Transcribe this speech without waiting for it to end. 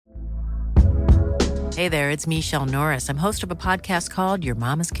Hey there, it's Michelle Norris. I'm host of a podcast called Your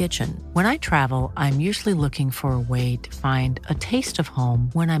Mama's Kitchen. When I travel, I'm usually looking for a way to find a taste of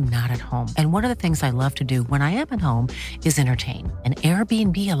home when I'm not at home. And one of the things I love to do when I am at home is entertain. And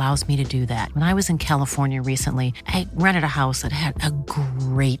Airbnb allows me to do that. When I was in California recently, I rented a house that had a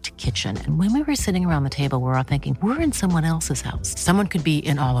great kitchen. And when we were sitting around the table, we were all thinking, we're in someone else's house. Someone could be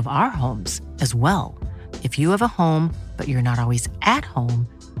in all of our homes as well. If you have a home, but you're not always at home,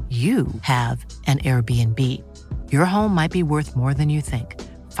 you have an Airbnb. Your home might be worth more than you think.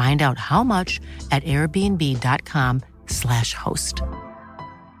 Find out how much at airbnb.com/host.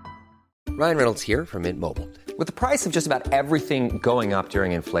 Ryan Reynolds here from Mint Mobile. With the price of just about everything going up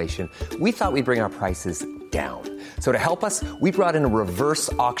during inflation, we thought we'd bring our prices down. So to help us, we brought in a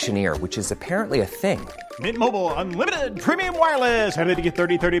reverse auctioneer, which is apparently a thing. Mint Mobile Unlimited Premium Wireless. How to get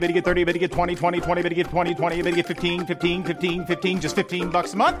 30, 30, bit to get 30, bit to get 20, 20, 20, bit to get 20, 20, bit to get 15, 15, 15, 15, just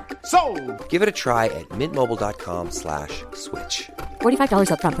 $15 a month? Sold! Give it a try at mintmobile.com/switch.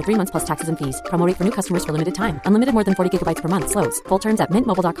 $45 up front for 3 months plus taxes and fees. Promo rate for new customers for limited time. Unlimited more than 40 gigabytes per month. Slows full terms at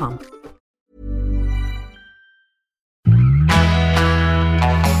mintmobile.com.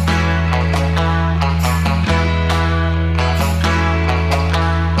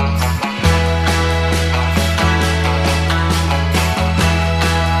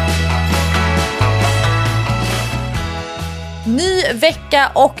 Ny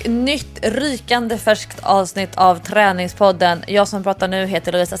vecka och nytt rykande färskt avsnitt av Träningspodden. Jag som pratar nu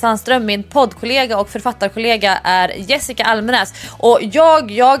heter Lovisa Sandström. Min poddkollega och författarkollega är Jessica Almenäs. Och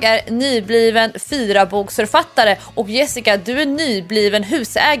jag är nybliven 4-boksförfattare. Och Jessica, du är nybliven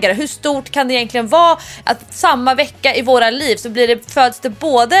husägare. Hur stort kan det egentligen vara att samma vecka i våra liv så föds det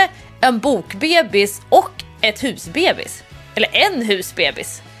både en bokbebis och ett husbebis? Eller en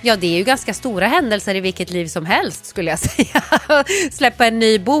husbebis? Ja, det är ju ganska stora händelser i vilket liv som helst, skulle jag säga. Släppa en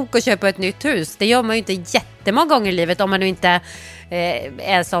ny bok och köpa ett nytt hus. Det gör man ju inte jättemånga gånger i livet om man nu inte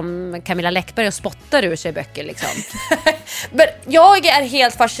är som Camilla Läckberg och spottar ur sig böcker liksom. Men jag är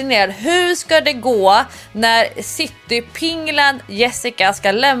helt fascinerad. Hur ska det gå när citypinglan Jessica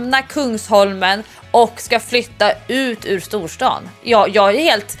ska lämna Kungsholmen och ska flytta ut ur storstan?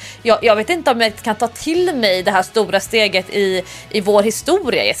 Jag vet inte om jag kan ta till mig det här stora steget i vår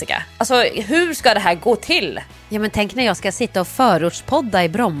historia, Jessica. Alltså, hur ska det här gå till? Ja, men tänk när jag ska sitta och förortspodda i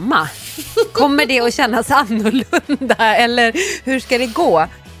Bromma. Kommer det att kännas annorlunda? Eller hur ska det gå?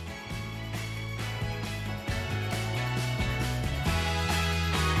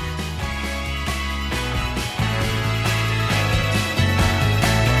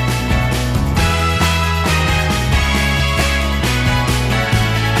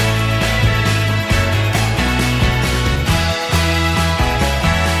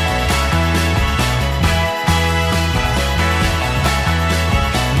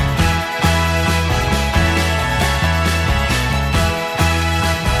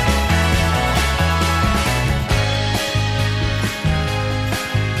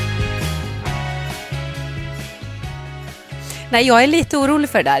 Nej, jag är lite orolig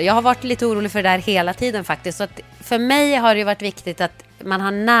för det där. Jag har varit lite orolig för det där hela tiden faktiskt. Så att för mig har det varit viktigt att man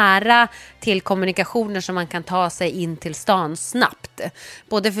har nära till kommunikationer som man kan ta sig in till stan snabbt.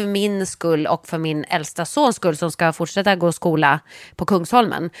 Både för min skull och för min äldsta sons skull som ska fortsätta gå skola på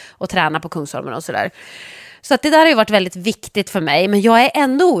Kungsholmen och träna på Kungsholmen och sådär. Så att det där har ju varit väldigt viktigt för mig. Men jag är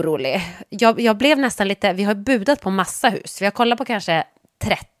ändå orolig. Jag blev nästan lite... Vi har budat på massa hus. Vi har kollat på kanske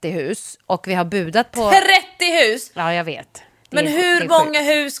 30 hus. Och vi har budat på... 30 hus? Ja, jag vet. Men hur många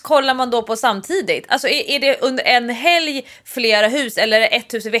hus kollar man då på samtidigt? Alltså är det under en helg flera hus eller är det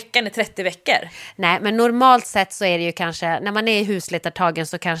ett hus i veckan i 30 veckor? Nej, men normalt sett så är det ju kanske, när man är i husletartagen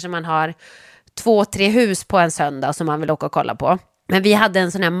så kanske man har 2-3 hus på en söndag som man vill åka och kolla på. Men vi hade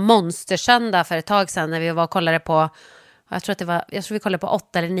en sån här monstersöndag för ett tag sedan när vi var och kollade på, jag tror vi kollade på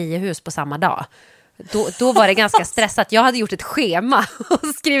 8 eller 9 hus på samma dag. Då var det ganska stressat. Jag hade gjort ett schema och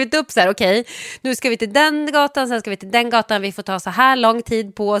skrivit upp så här, okej, nu ska vi till den gatan, sen ska vi till den gatan, vi får ta så här lång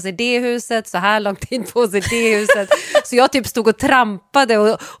tid på oss i det huset, så här lång tid på oss i det huset. Så jag typ stod och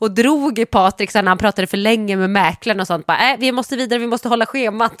trampade och drog i Patrik när han pratade för länge med mäklaren och sånt. Bara, vi måste vidare, vi måste hålla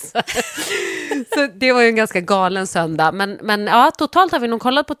schemat. Så det var ju en ganska galen söndag. Men ja, totalt har vi nog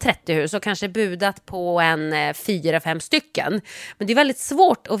kollat på 30 hus och kanske budat på en 4-5 stycken. Men det är väldigt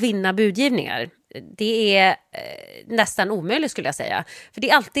svårt att vinna budgivningar. Det är nästan omöjligt skulle jag säga. För det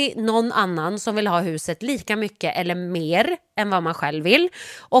är alltid någon annan som vill ha huset lika mycket eller mer än vad man själv vill.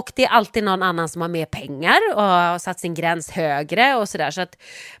 Och det är alltid någon annan som har mer pengar och har satt sin gräns högre och sådär. Så att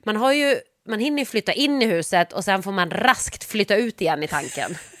man hinner ju flytta in i huset och sen får man raskt flytta ut igen i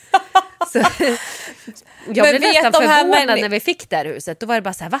tanken. Så, jag blev nästan förvånad när vi fick det här huset. Då var det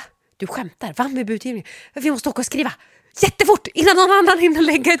bara så här, va? du skämtar, vann med budgivning. Vi måste åka och skriva jättefort innan någon annan hinner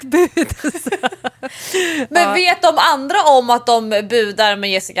lägga ett bud. Men vet de andra om att de budar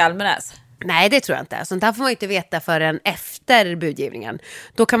med Jessica Almenäs? Nej, det tror jag inte. Sånt här får man ju inte veta förrän efter budgivningen.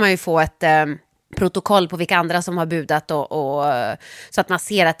 Då kan man ju få ett protokoll på vilka andra som har budat och så att man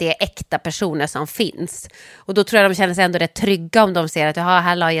ser att det är äkta personer som finns. Och då tror jag de känner sig ändå rätt trygga om de ser att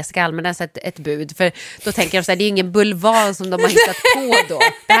här la Jessica Almenäs ett bud. För då tänker de så här, det är ingen bulvan som de har hittat på då.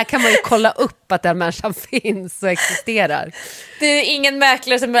 Det här kan man ju kolla upp att den människan finns och existerar. Det är ingen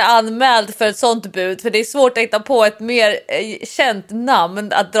mäklare som är anmäld för ett sånt bud, för det är svårt att hitta på ett mer känt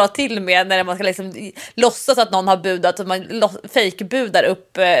namn att dra till med när man ska liksom låtsas att någon har budat och man fejkbudar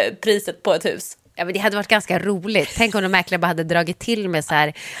upp priset på ett hus. Ja, men det hade varit ganska roligt. Tänk om de mäklare bara hade dragit till med så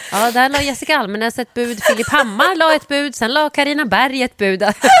här, ja, där la Jessica Almenäs ett bud, Filip Hammar la ett bud, sen la Carina Berg ett bud.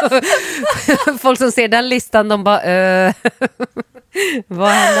 Folk som ser den listan, de bara vad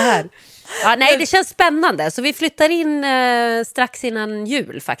hände här? Ja, nej, det känns spännande. Så vi flyttar in strax innan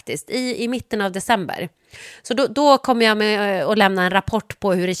jul faktiskt, i mitten av december. Så då kommer jag med att lämna en rapport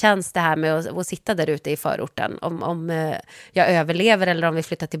på hur det känns det här med att sitta där ute i förorten. Om jag överlever eller om vi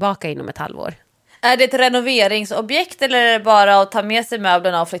flyttar tillbaka inom ett halvår. Är det ett renoveringsobjekt eller är det bara att ta med sig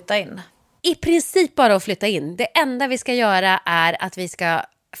möblerna och flytta in? I princip bara att flytta in. Det enda vi ska göra är att vi ska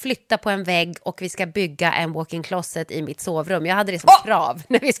flytta på en vägg och vi ska bygga en walk-in closet i mitt sovrum. Jag hade det som krav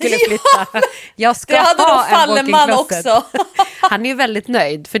när vi skulle flytta. Jag ska ha en walk-in closet. Också. Han är ju väldigt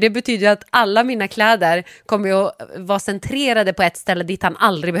nöjd, för det betyder att alla mina kläder kommer att vara centrerade på ett ställe dit han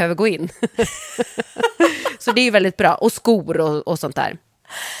aldrig behöver gå in. Så det är ju väldigt bra. Och skor och sånt där.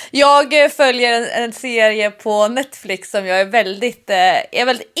 Jag följer en serie på Netflix som jag är väldigt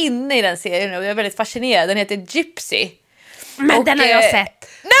inne i den serien och jag är väldigt fascinerad. Den heter Gypsy. Men och, den har jag sett.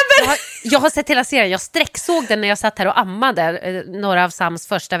 Nej, men... jag har sett hela serien. Jag sträcksåg den när jag satt här och ammade några av Sams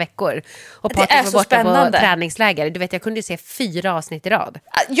första veckor. Och Patrik var borta på träningsläger. Du vet, jag kunde se 4 avsnitt i rad.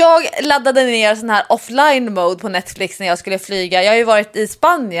 Jag laddade ner sån här offline mode på Netflix när jag skulle flyga. Jag har ju varit i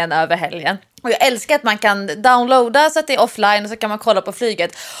Spanien över helgen. Och jag älskar att man kan downloada så att det är offline och så kan man kolla på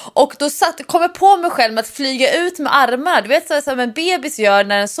flyget. Och då kom jag på mig själv med att flyga ut med armarna. Du vet så som en bebis gör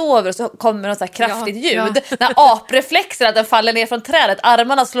när den sover, så kommer något så här kraftigt ljud. Ja. När apreflexer att den faller ner från trädet,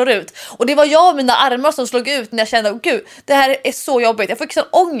 armarna slår ut. Och det var jag och mina armar som slog ut när jag kände, gud, det här är så jobbigt. Jag fick sån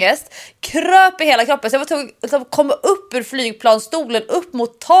ångest, kröp i hela kroppen. Så jag var tvungen att komma upp ur flygplanstolen, upp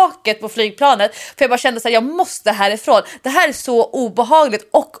mot taket på flygplanet. För jag bara kände så här, jag måste härifrån. Det här är så obehagligt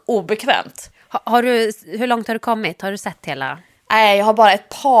och obekvämt. Hur långt har du kommit? Har du sett hela? Nej, jag har bara ett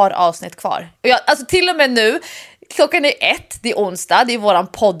par avsnitt kvar. Och alltså till och med nu, klockan är 1, det är onsdag, det är våran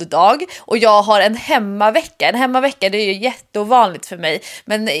podddag. Och jag har en hemmavecka. En hemmavecka, det är ju jätteovanligt för mig.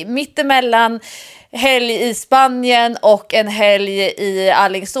 Men mittemellan helg i Spanien och en helg i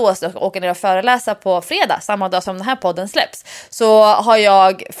Alingsås och åker ner och föreläsa på fredag, samma dag som den här podden släpps, så har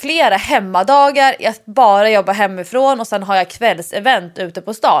jag flera hemmadagar. Jag bara jobbar hemifrån och sen har jag kvällsevent ute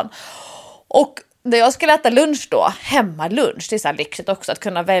på stan. Och när jag skulle äta lunch då, hemmalunch, det är så här lyxigt också att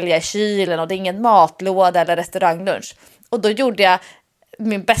kunna välja i kylen och det är ingen matlåda eller restauranglunch. Och då gjorde jag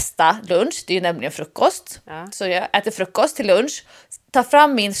min bästa lunch, det är ju nämligen frukost. Ja. Så jag äter frukost till lunch, tar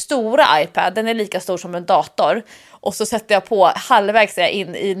fram min stora iPad, den är lika stor som en dator. Och så sätter jag på halvvägs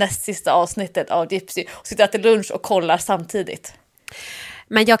in i näst sista avsnittet av Gypsy och sitter till lunch och kollar samtidigt.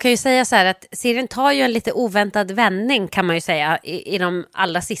 Men jag kan ju säga så här att serien tar ju en lite oväntad vändning, kan man ju säga, i de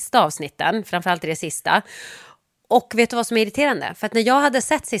allra sista avsnitten, framförallt i det sista. Och vet du vad som är irriterande? För att när jag hade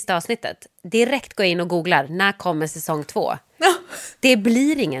sett sista avsnittet, direkt går jag in och googlar, när kommer säsong 2? Ja. Det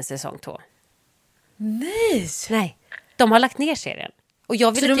blir ingen säsong 2. Nej, de har lagt ner serien. Och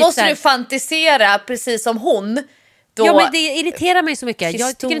jag vill så då måste du fantisera precis som hon. Då... Ja, men det irriterar mig så mycket.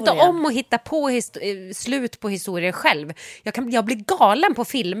 Jag tycker inte om att hitta på slut på historier själv. Jag blir galen på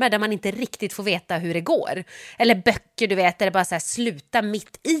filmer där man inte riktigt får veta hur det går. Eller böcker, du vet, där det bara så här, sluta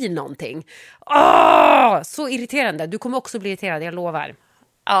mitt i någonting. Så irriterande. Du kommer också bli irriterad, jag lovar.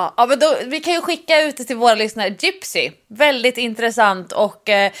 Ja, men då, vi kan ju skicka ut det till våra lyssnare. Gypsy, väldigt intressant och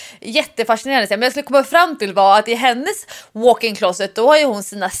jättefascinerande. Men jag skulle komma fram till var att i hennes walk-in closet, då har ju hon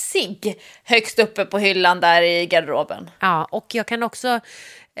sina cigg högst uppe på hyllan där i garderoben. Ja, och jag kan också,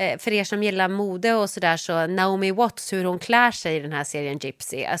 för er som gillar mode och sådär, så Naomi Watts, hur hon klär sig i den här serien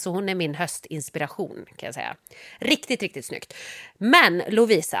Gypsy, alltså hon är min höstinspiration, kan jag säga. Riktigt, riktigt snyggt. Men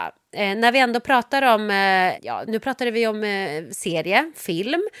Lovisa, när vi ändå pratar om, nu pratade vi om serie,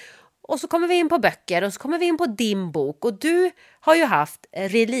 film, och så kommer vi in på böcker och så kommer vi in på din bok. Och du har ju haft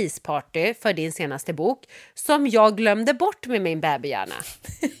releaseparty för din senaste bok som jag glömde bort med min babyhjärna.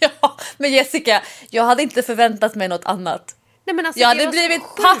 Ja, men Jessica, jag hade inte förväntat mig något annat. Nej, men alltså, Jag det hade var så blivit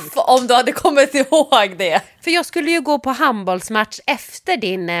sjukt. paff om du hade kommit ihåg det. För jag skulle ju gå på handbollsmatch efter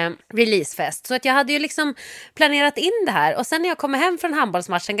din releasefest. Så att jag hade ju liksom planerat in det här. Och sen när jag kommer hem från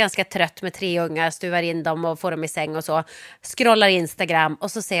handbollsmatchen ganska trött med 3 ungar, stuvar in dem och får dem i säng och så. Scrollar Instagram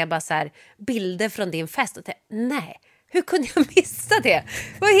och så ser jag bara så här bilder från din fest. Och nej, hur kunde jag missa det?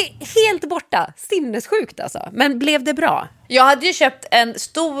 Det var helt borta. Sinnessjukt alltså. Men blev det bra? Jag hade ju köpt en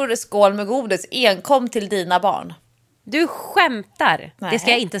stor skål med godis enkom till dina barn. Du skämtar. Nej. Det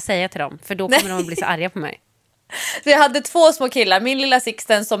ska jag inte säga till dem. För då kommer de att bli så arga på mig. Så jag hade 2 små killar, min lilla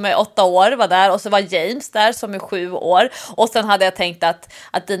Sixten som är 8 år var där och så var James där som är 7 år och sen hade jag tänkt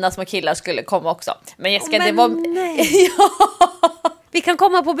att dina små killar skulle komma också. Men Jessica, det var... Nej. Vi kan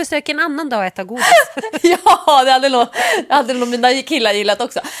komma på besök en annan dag och äta godis. Ja, det hade nog mina killar gillat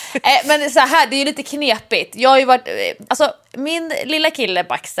också. Men så här, det är ju lite knepigt. Jag har ju varit, alltså min lilla kille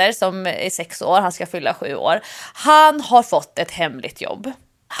Baxter som är 6 år, han ska fylla 7 år. Han har fått ett hemligt jobb.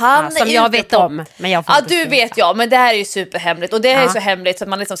 Som jag vet om, men jag får inte du vet jag, men det här är ju superhemligt och det här är så hemligt så att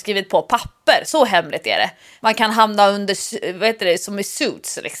man liksom skrivit på papper, så hemligt är det. Man kan hamna under, vad heter det, som i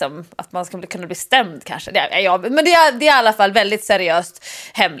suits liksom, att man ska kunna bli stämd kanske. Men det är i alla fall väldigt seriöst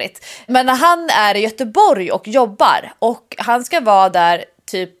hemligt. Men när han är i Göteborg och jobbar och han ska vara där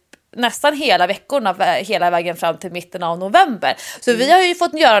typ nästan hela veckorna, hela vägen fram till mitten av november. Så vi har ju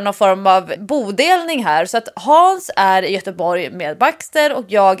fått göra någon form av bodelning här. Så att Hans är i Göteborg med Baxter och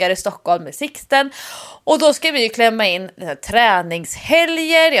jag är i Stockholm med Sixten. Och då ska vi ju klämma in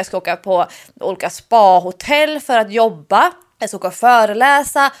träningshelger. Jag ska åka på olika spa-hotell för att jobba. Jag ska åka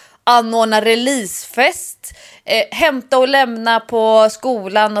föreläsa, anordna releasefest, hämta och lämna på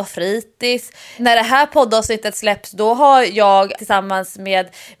skolan och fritids. När det här poddavsnittet släpps, då har jag tillsammans med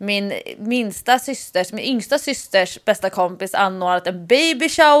min yngsta systers bästa kompis anordnat en baby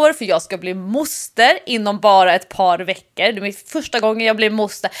shower för jag ska bli moster inom bara ett par veckor. Det är första gången jag blir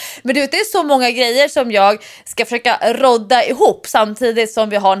moster. Men du vet, det är så många grejer som jag ska försöka rodda ihop samtidigt som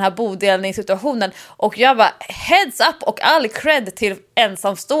vi har den här bodelningssituationen. Och jag bara, heads up och all cred till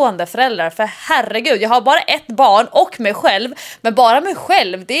ensamstående föräldrar, för herregud, jag har bara ett barn och mig själv, men bara mig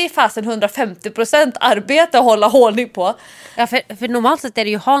själv, det är fasen 150% arbete att hålla ordning på. Ja, för normalt sett är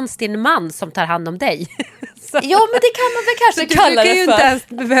det ju Hans, din man, som tar hand om dig. Ja, men det kan man väl kanske kalla det för. Du kan ju inte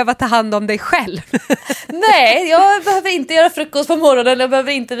ens behöva ta hand om dig själv. Nej, jag behöver inte göra frukost på morgonen, jag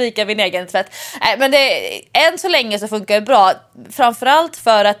behöver inte vika min egen tvätt. Nej, men än så länge så funkar det bra, framförallt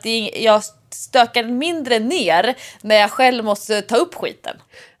för att jag stökar mindre ner när jag själv måste ta upp skiten.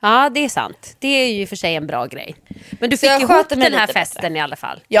 Ja, det är sant. Det är ju för sig en bra grej. Men du fick ju ihop den här festen bättre. I alla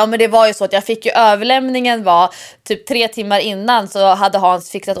fall. Ja, men det var ju så att jag fick ju överlämningen var typ 3 timmar innan, så hade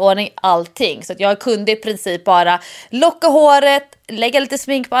Hans fixat ordning allting. Så att jag kunde i princip bara locka håret, lägga lite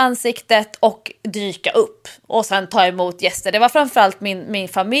smink på ansiktet och dyka upp. Och sen ta emot gäster. Det var framförallt min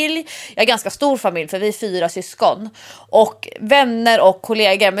familj. Jag är ganska stor familj för vi är 4 syskon. Och vänner och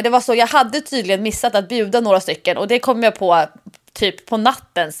kollegor. Men det var så, jag hade tydligen missat att bjuda några stycken. Och det kom jag på typ på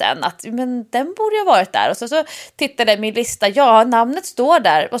natten sen, att men den borde ju ha varit där. Och så tittade jag min lista, ja, namnet står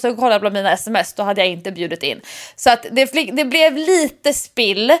där. Och så kollade jag på mina sms, då hade jag inte bjudit in. Så att det blev lite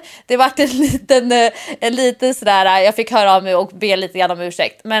spill. Det var en liten sådär, jag fick höra av mig och be lite grann om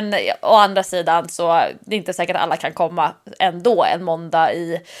ursäkt. Men å andra sidan så det är inte säkert att alla kan komma ändå en måndag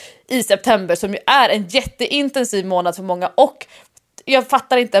i september, som ju är en jätteintensiv månad för många. Och jag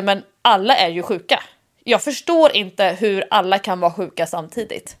fattar inte, men alla är ju sjuka. Jag förstår inte hur alla kan vara sjuka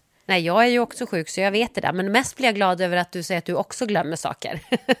samtidigt. Nej, jag är ju också sjuk så jag vet det där. Men mest blir jag glad över att du säger att du också glömmer saker.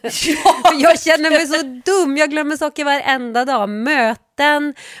 Ja, jag känner mig så dum. Jag glömmer saker varenda dag.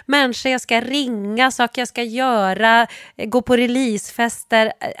 Möten, människor jag ska ringa, saker jag ska göra, gå på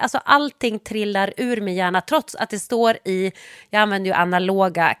releasefester. Alltså allting trillar ur min hjärna trots att det står i, jag använder ju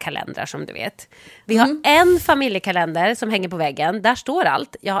analoga kalendrar som du vet. Vi har en familjekalender som hänger på väggen. Där står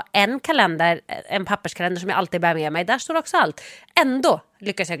allt. Jag har en kalender, en papperskalender som jag alltid bär med mig. Där står också allt. Ändå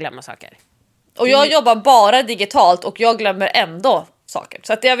lyckas jag glömma saker. Och jag jobbar bara digitalt och jag glömmer ändå saker.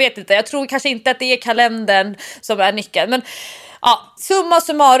 Så att jag vet inte, jag tror kanske inte att det är kalendern som är nyckeln. Men ja, summa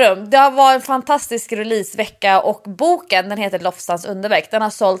summarum, det har varit en fantastisk releasevecka och boken, den heter Lofsans underverk. Den har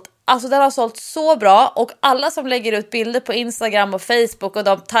sålt så bra och alla som lägger ut bilder på Instagram och Facebook och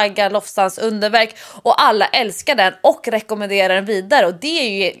de taggar Lofsans underverk och alla älskar den och rekommenderar den vidare, och det är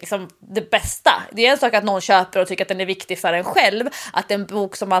ju liksom det bästa. Det är en sak att någon köper och tycker att den är viktig för en själv, att det är en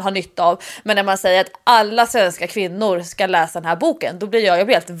bok som man har nytta av, men när man säger att alla svenska kvinnor ska läsa den här boken, då blir jag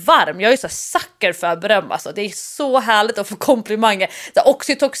blir helt varm. Jag är så sucker för beröm, alltså. Det är så härligt att få komplimanger. Det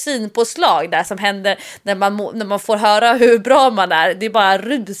oxytocinpåslag där som händer när man får höra hur bra man är. Det är bara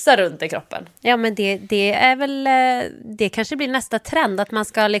rusar runt i kroppen. Ja, men det är väl, det kanske blir nästa trend, att man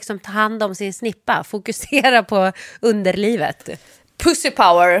ska liksom ta hand om sin snippa, fokusera på underlivet. Pussy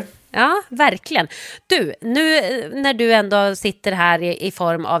power. Ja, verkligen. Du, nu när du ändå sitter här i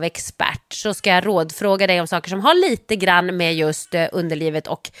form av expert, så ska jag rådfråga dig om saker som har lite grann med just underlivet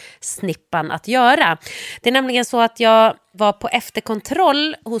och snippan att göra. Det är nämligen så att jag var på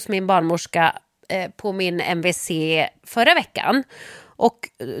efterkontroll hos min barnmorska på min MVC förra veckan. Och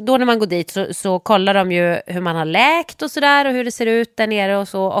då när man går dit så kollar de ju hur man har läkt och sådär, och hur det ser ut där nere och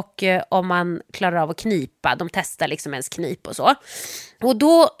så, och om man klarar av att knipa. De testar liksom ens knip och så. Och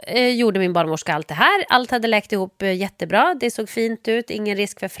då gjorde min barnmorska allt det här. Allt hade läkt ihop jättebra. Det såg fint ut. Ingen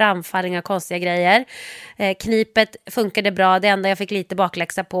risk för framfall, inga konstiga grejer. Knipet funkade bra. Det enda jag fick lite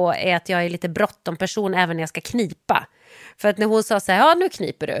bakläxa på är att jag är lite bråttom person även när jag ska knipa. För att när hon sa så här, ja nu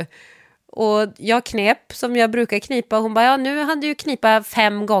kniper du. Och jag knep som jag brukar knipa. Hon bara, ja nu hann du ju knipa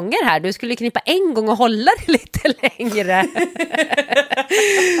 5 gånger här. Du skulle knipa 1 gång och hålla det lite längre.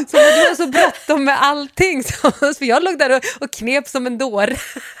 Så du var så bråttom med allting. Så jag låg där och knep som en dår.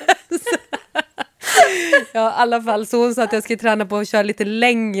 Ja, i alla fall. Så hon sa att jag skulle träna på att köra lite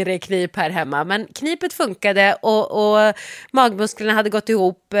längre knip här hemma. Men knipet funkade och magmusklerna hade gått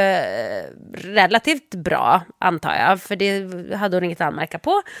ihop relativt bra, antar jag. För det hade hon inget att anmärka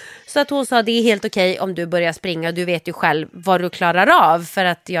på. Så att hon sa, det är helt okej om du börjar springa. Du vet ju själv vad du klarar av. För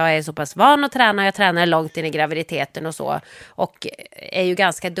att jag är så pass van att träna. Jag tränar långt in i graviditeten och så. Och är ju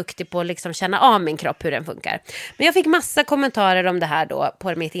ganska duktig på att liksom känna av min kropp, hur den funkar. Men jag fick massa kommentarer om det här då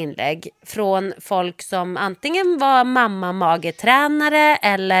på mitt inlägg. Från folk som antingen var mamma-magetränare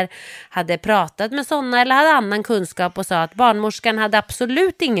eller hade pratat med sådana eller hade annan kunskap och sa att barnmorskan hade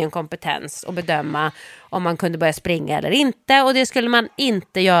absolut ingen kompetens att bedöma om man kunde börja springa eller inte, och det skulle man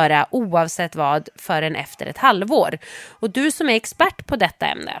inte göra oavsett vad förrän efter ett halvår. Och du som är expert på detta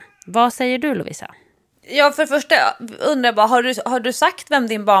ämne, vad säger du, Lovisa? Ja, för det första undrar jag bara, har du sagt vem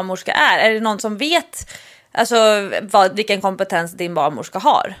din barnmorska är? Är det någon som vet alltså, vilken kompetens din barnmorska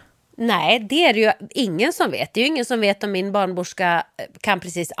har? Nej, det är det ju ingen som vet. Det är ju ingen som vet om min barnmorska kan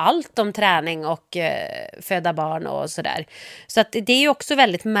precis allt om träning och föda barn och sådär. Så att det är ju också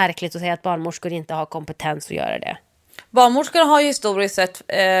väldigt märkligt att säga att barnmorskor inte har kompetens att göra det. Barnmorskor har ju historiskt sett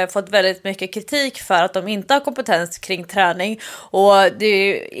fått väldigt mycket kritik för att de inte har kompetens kring träning, och det är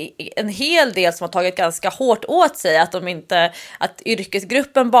ju en hel del som har tagit ganska hårt åt sig att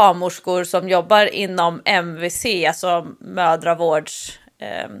yrkesgruppen barnmorskor som jobbar inom MVC, alltså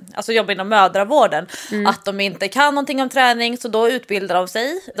alltså jobbar inom mödravården, att de inte kan någonting om träning, så då utbildar de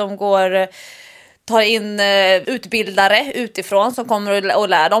sig. De tar in utbildare utifrån som kommer och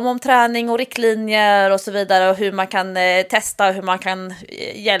lär dem om träning och riktlinjer och så vidare, och hur man kan testa och hur man kan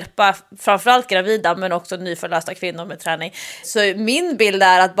hjälpa framförallt gravida men också nyförlösta kvinnor med träning. Så min bild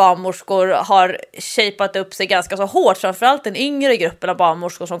är att barnmorskor har shapat upp sig ganska så hårt, framförallt den yngre gruppen av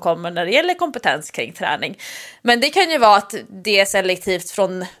barnmorskor som kommer när det gäller kompetens kring träning. Men det kan ju vara att det är selektivt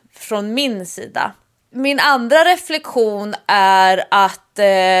från min sida. Min andra reflektion är att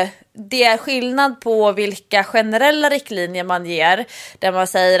det är skillnad på vilka generella riktlinjer man ger, där man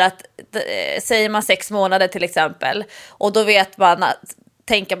säger att säger man 6 månader till exempel, och då vet man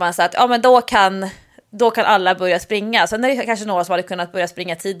tänker man så att ja, men då kan alla börja springa. Sen är det kanske några som hade kunnat börja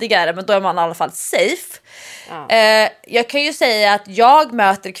springa tidigare, men då är man i alla fall safe. Ja. Jag kan ju säga att jag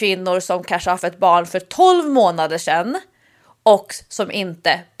möter kvinnor som kanske har fått barn för 12 månader sedan och som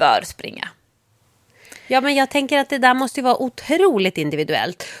inte bör springa. Ja, men jag tänker att det där måste ju vara otroligt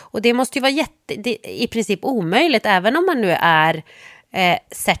individuellt. Och det måste ju vara i princip omöjligt, även om man nu är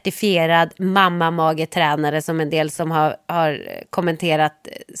certifierad mamma-magetränare, som en del som har kommenterat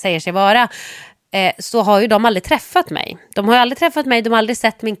säger sig vara. Så har ju de aldrig träffat mig. De har aldrig träffat mig, de har aldrig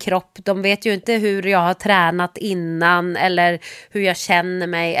sett min kropp. De vet ju inte hur jag har tränat innan eller hur jag känner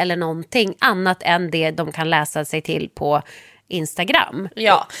mig eller någonting annat än det de kan läsa sig till på Instagram.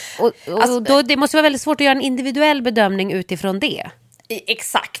 Ja. Och alltså, då, det måste vara väldigt svårt att göra en individuell bedömning utifrån det.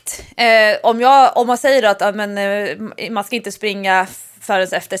 Exakt. Om man säger att man ska inte springa förrän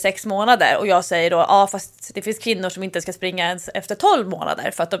efter 6 månader, och jag säger då fast det finns kvinnor som inte ska springa ens efter 12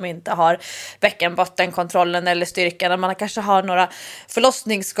 månader för att de inte har bäckenbottenkontrollen eller styrkan, man kanske har några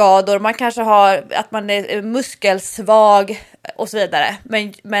förlossningsskador, man kanske har att man är muskelsvag och så vidare.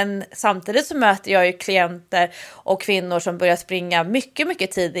 Men samtidigt så möter jag ju klienter och kvinnor som börjar springa mycket,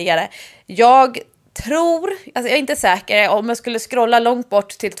 mycket tidigare. Jag tror, alltså jag är inte säker, om jag skulle scrolla långt bort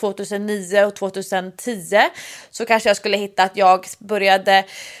till 2009 och 2010 så kanske jag skulle hitta att jag började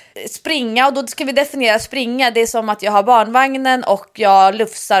springa, och då ska vi definiera springa, det är som att jag har barnvagnen och jag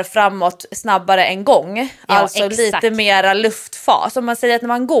lufsar framåt snabbare en gång, alltså exakt. lite mera luftfas. Om man säger att när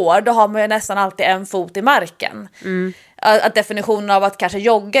man går, då har man ju nästan alltid en fot i marken. Att definitionen av att kanske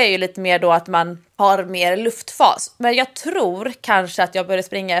jogga är ju lite mer då att man har mer luftfas. Men jag tror kanske att jag började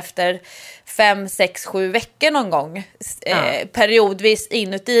springa efter 5, 6, 7 veckor någon gång. Periodvis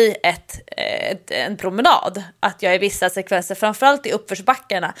inuti en promenad. Att jag i vissa sekvenser, framförallt i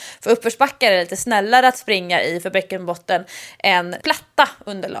uppförsbackarna. För uppförsbackar är lite snällare att springa i för bäckenbotten än platta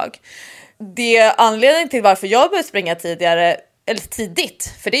underlag. Det är anledningen till varför jag började springa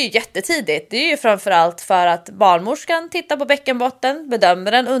tidigt, för det är ju jättetidigt. Det är ju framförallt för att barnmorskan tittar på bäckenbotten,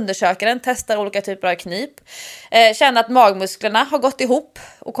 bedömer den, undersöker den, testar olika typer av knip, känner att magmusklerna har gått ihop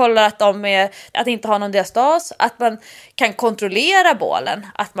och kollar att inte har någon diastas, att man kan kontrollera bålen,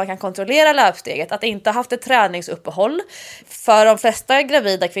 att man kan kontrollera löpsteget, att inte ha haft ett träningsuppehåll. För de flesta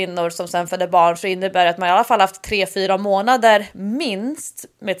gravida kvinnor som sen föder barn så innebär det att man i alla fall haft 3-4 månader minst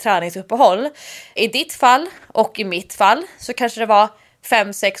med träningsuppehåll. I ditt fall och i mitt fall så kanske det var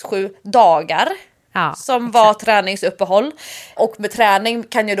 5, 6, 7 dagar som var träningsuppehåll. Och med träning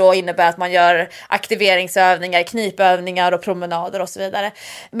kan ju då innebära att man gör aktiveringsövningar, knipövningar och promenader och så vidare.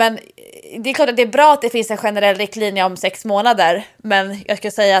 Men det är klart att det är bra att det finns en generell riktlinje om 6 månader. Men jag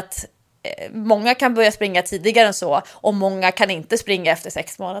skulle säga att många kan börja springa tidigare än så, och många kan inte springa efter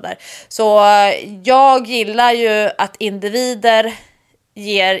 6 månader. Så jag gillar ju att individer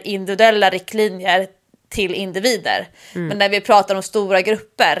ger individuella riktlinjer till individer. Men när vi pratar om stora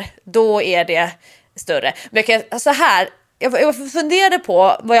grupper, då är det större. Men jag funderade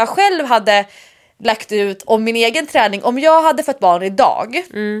på vad jag själv hade lagt ut om min egen träning om jag hade fått barn idag.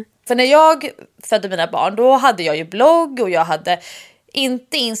 För när jag födde mina barn, då hade jag ju blogg och jag hade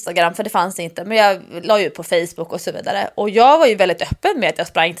inte Instagram, för det fanns inte, men jag la ju på Facebook och så vidare. Och jag var ju väldigt öppen med att jag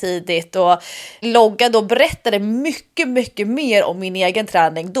sprang tidigt och loggade och berättade mycket, mycket mer om min egen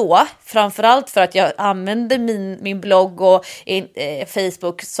träning då. Framförallt för att jag använde min blogg och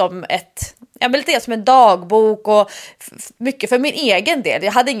Facebook som lite som en dagbok, och mycket för min egen del.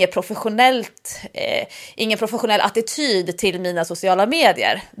 Jag hade ingen professionell attityd till mina sociala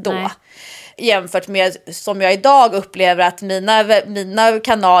medier då. Nej. Jämfört med som jag idag upplever att mina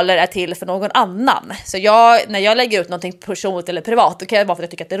kanaler är till för någon annan. Så när jag lägger ut någonting personligt eller privat, då kan jag bara för att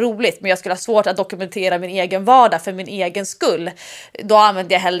jag tycker att det är roligt. Men jag skulle ha svårt att dokumentera min egen vardag för min egen skull. Då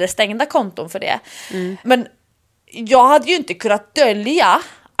använder jag hellre stängda konton för det. Men jag hade ju inte kunnat dölja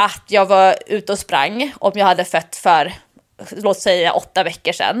att jag var ute och sprang om jag hade fött för, låt säga, 8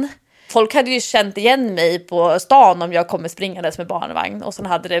 veckor sedan. Folk hade ju känt igen mig på stan om jag kommer springandes med barnvagn. Och så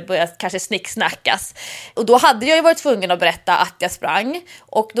hade det börjat kanske snicksnackas. Och då hade jag ju varit tvungen att berätta att jag sprang.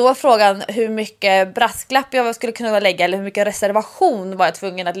 Och då var frågan hur mycket brasklapp jag skulle kunna lägga, eller hur mycket reservation var jag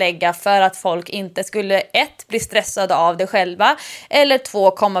tvungen att lägga för att folk inte skulle 1. Bli stressade av det själva, eller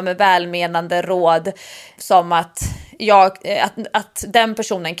 2. komma med välmenande råd som att den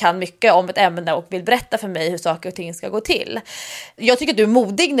personen kan mycket om ett ämne och vill berätta för mig hur saker och ting ska gå till. Jag tycker att du är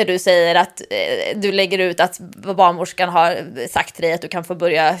modig när du säger att du lägger ut att barnmorskan har sagt till dig att du kan få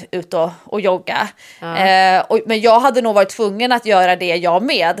börja ut och jogga. Men jag hade nog varit tvungen att göra det jag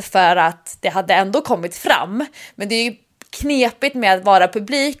med, för att det hade ändå kommit fram. Men det är ju knepigt med att vara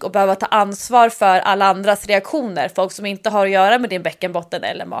publik och behöva ta ansvar för alla andras reaktioner, folk som inte har att göra med din bäckenbotten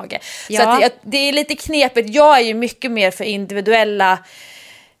eller mage. Så att det är lite knepigt. Jag är ju mycket mer för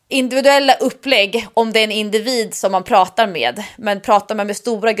individuella upplägg om det är en individ som man pratar med. Men pratar man med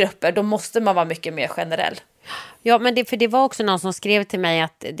stora grupper, då måste man vara mycket mer generell. Ja, men det var också någon som skrev till mig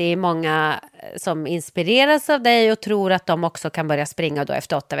att det är många som inspireras av dig och tror att de också kan börja springa då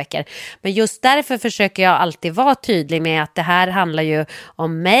efter 8 veckor. Men just därför försöker jag alltid vara tydlig med att det här handlar ju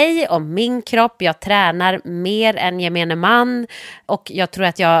om mig, om min kropp. Jag tränar mer än gemene man, och jag tror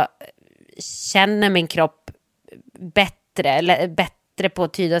att jag känner min kropp bättre på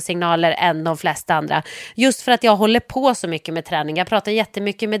att tyda signaler än de flesta andra. Just för att jag håller på så mycket med träning. Jag pratar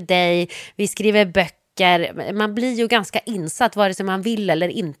jättemycket med dig, vi skriver böcker. Man blir ju ganska insatt vare sig man vill eller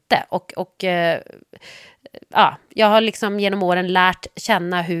inte. Jag har liksom genom åren lärt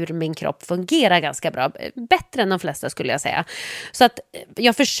känna hur min kropp fungerar ganska bra. Bättre än de flesta, skulle jag säga. Så att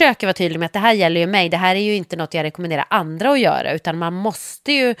jag försöker vara tydlig med att det här gäller ju mig. Det här är ju inte något jag rekommenderar andra att göra. Utan man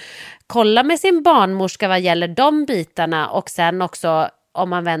måste ju kolla med sin barnmorska vad gäller de bitarna. Och sen också om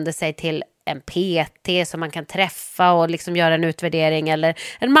man vänder sig till en PT som man kan träffa och liksom göra en utvärdering, eller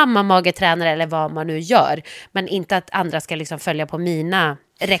en mammamagetränare eller vad man nu gör. Men inte att andra ska liksom följa på mina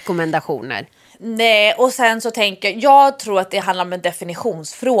rekommendationer. Nej, och sen så jag tror att det handlar om en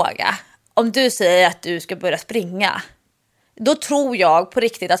definitionsfråga. Om du säger att du ska börja springa, då tror jag på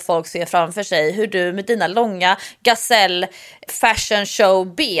riktigt att folk ser framför sig hur du med dina långa Gazelle fashion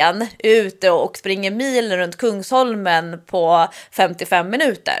show ben är ute och springer mil runt Kungsholmen på 55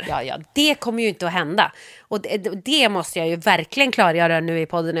 minuter. Ja, det kommer ju inte att hända. Och det måste jag ju verkligen klargöra nu i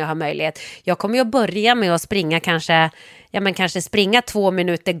podden när jag har möjlighet. Jag kommer ju att börja med att springa kanske springa 2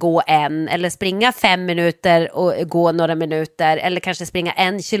 minuter, gå 1, eller springa 5 minuter och gå några minuter, eller kanske springa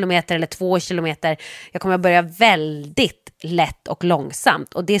 1 kilometer eller 2 kilometer. Jag kommer att börja väldigt lätt och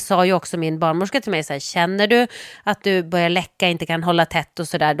långsamt. Och det sa ju också min barnmorska till mig så här: känner du att du börjar läcka, inte kan hålla tätt och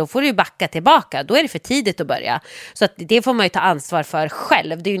sådär, då får du ju backa tillbaka. Då är det för tidigt att börja. Så att det får man ju ta ansvar för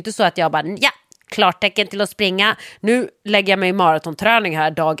själv. Det är ju inte så att jag bara, klartecken till att springa, nu lägger jag mig i maratonträning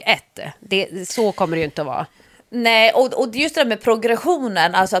här dag 1. Så kommer det ju inte att vara. Nej, och just det där med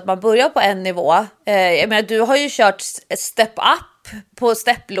progressionen, alltså att man börjar på en nivå. Jag menar, du har ju kört step up på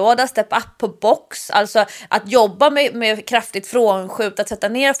stepplåda, step up på box, alltså att jobba med kraftigt frånskjut, att sätta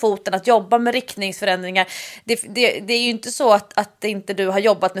ner foten, att jobba med riktningsförändringar. Det är ju inte så att inte du har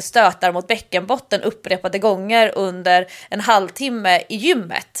jobbat med stötar mot bäckenbotten upprepade gånger under en halvtimme i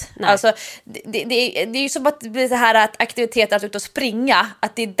gymmet. Nej. Alltså det är ju som att det blir så här att aktiviteter att ut och springa,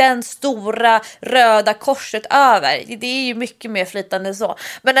 att det är den stora röda korset över. Det är ju mycket mer flytande så.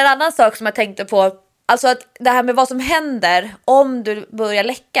 Men en annan sak som jag tänkte på, alltså att det här med vad som händer om du börjar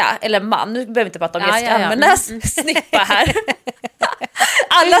läcka, eller nu behöver vi inte prata om Jessica Almenäs snippa här.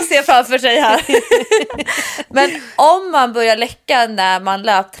 Alla ser framför sig här. Men om man börjar läcka när man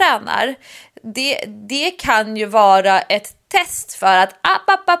löptränar, det kan ju vara ett test för att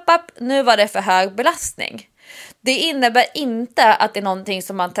nu var det för hög belastning. Det innebär inte att det är någonting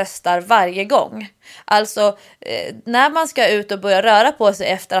som man testar varje gång. Alltså när man ska ut och börja röra på sig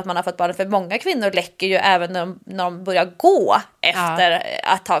efter att man har fått barn, för många kvinnor läcker ju även när de börjar gå efter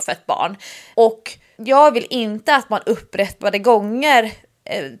att ha fött barn. Och jag vill inte att man upprepade gånger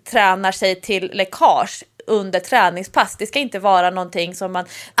tränar sig till läckage under träningspass. Det ska inte vara någonting som man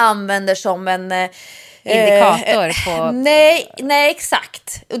använder som en indikator på... Nej,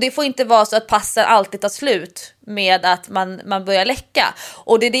 exakt. Och det får inte vara så att passen alltid tar slut med att man börjar läcka.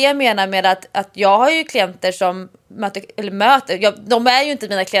 Och det är det jag menar med att jag har ju klienter som möter, de är ju inte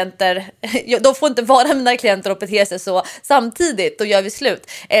mina klienter, de får inte vara mina klienter och bete sig så samtidigt, då gör vi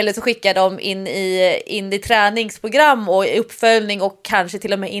slut. Eller så skickar de in i träningsprogram och uppföljning och kanske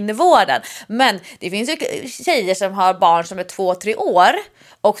till och med in i vården. Men det finns ju tjejer som har barn som är 2-3 år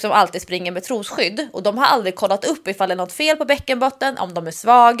och som alltid springer med trosskydd, och de har aldrig kollat upp ifall det är något fel på bäckenbotten, om de är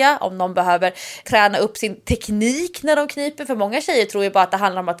svaga, om de behöver träna upp sin teknik när de kniper. För många tjejer tror ju bara att det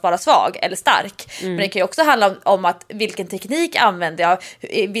handlar om att vara svag eller stark. Men det kan ju också handla om att vilken teknik använder jag,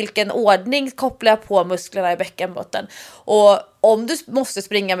 vilken ordning kopplar jag på musklerna i bäckenbotten. Och om du måste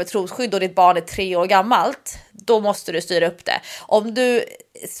springa med trosskydd och ditt barn är 3 år gammalt, då måste du styra upp det. Om du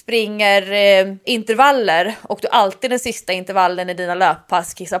springer intervaller och du alltid den sista intervallen i dina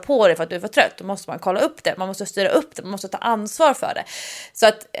löppass kissar på dig för att du är för trött, då måste man kolla upp det. Man måste styra upp det, man måste ta ansvar för det. Så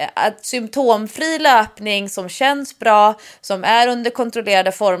att symptomfri löpning som känns bra, som är under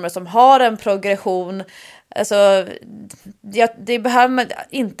kontrollerade former, som har en progression, alltså det behöver man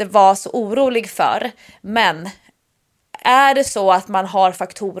inte vara så orolig för. Men är det så att man har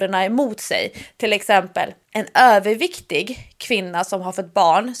faktorerna emot sig, till exempel en överviktig kvinna som har fått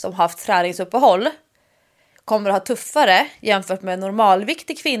barn, som har haft träningsuppehåll, kommer att ha tuffare jämfört med en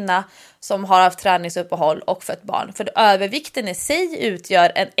normalviktig kvinna som har haft träningsuppehåll och fött barn. För övervikten i sig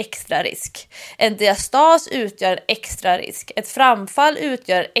utgör en extra risk. En diastas utgör en extra risk. Ett framfall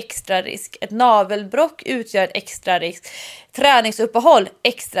utgör extra risk. Ett navelbrock utgör extra risk. Träningsuppehåll,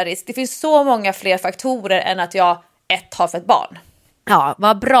 extra risk. Det finns så många fler faktorer än att jag har fött barn. Ja,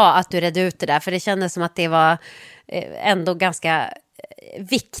 vad bra att du redde ut det där, för det kändes som att det var ändå ganska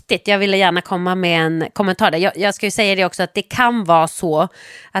viktigt. Jag ville gärna komma med en kommentar där. Jag ska ju säga det också, att det kan vara så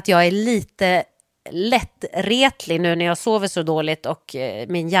att jag är lite lättretlig nu när jag sover så dåligt och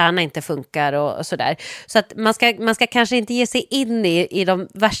min hjärna inte funkar och sådär. Så att man ska kanske inte ge sig in i de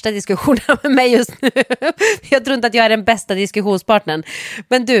värsta diskussionerna med mig just nu. Jag tror inte att jag är den bästa diskussionspartnern.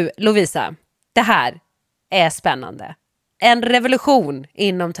 Men du, Lovisa, det här är spännande. En revolution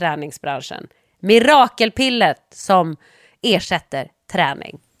inom träningsbranschen. Mirakelpillet som ersätter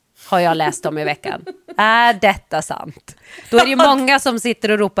träning har jag läst om i veckan. Är detta sant? Då är det ju många som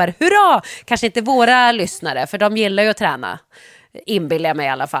sitter och ropar hurra! Kanske inte våra lyssnare, för de gillar ju att träna. inbillar jag mig i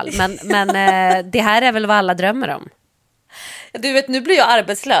alla fall. Men det här är väl vad alla drömmer om. Du vet, nu blir jag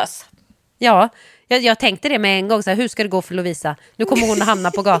arbetslös. Ja, jag tänkte det med en gång. Så här, hur ska det gå för Lovisa? Nu kommer hon att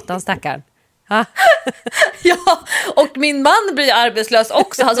hamna på gatan, stackaren. Ja, och min man blir arbetslös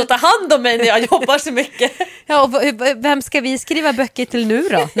också. Han ska ta hand om mig när jag jobbar så mycket. Ja, och vem ska vi skriva böcker till nu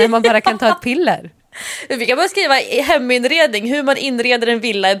då? När man bara kan ta ett piller. Vi kan bara skriva heminredning, hur man inreder en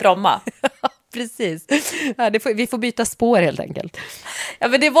villa i Bromma. Precis. Ja, vi får byta spår helt enkelt. Ja,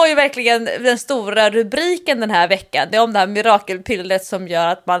 men det var ju verkligen den stora rubriken den här veckan. Det är om det här mirakelpillret som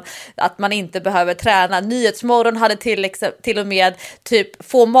gör att man inte behöver träna. Nyhetsmorgon hade till och med typ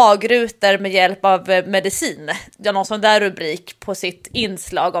få magrutor med hjälp av medicin. Det var någon sån där rubrik på sitt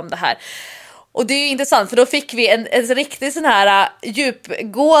inslag om det här. Och det är ju intressant, för då fick vi en riktigt sån här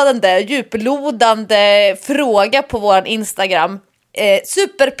djuplodande fråga på vår Instagram.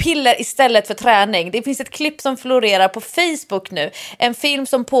 Superpiller istället för träning. Det finns ett klipp som florerar på Facebook nu. En film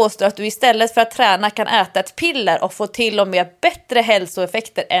som påstår att du istället för att träna kan äta ett piller och få till och med bättre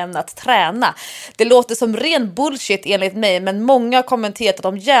hälsoeffekter än att träna. Det låter som ren bullshit enligt mig, men många har kommenterat att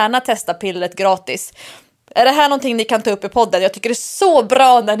de gärna testar pillret gratis. Är det här någonting ni kan ta upp i podden? Jag tycker det är så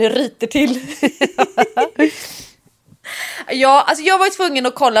bra när ni ryter till. Ja, alltså jag var ju tvungen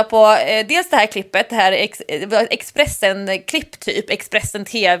att kolla på dels det här klippet, det här Expressen-klipp typ, Expressen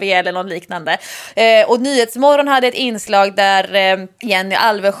TV eller något liknande. Och Nyhetsmorgon hade ett inslag där Jenny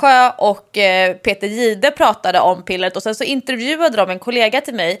Alvesjö och Peter Jihde pratade om pillret, och sen så intervjuade de en kollega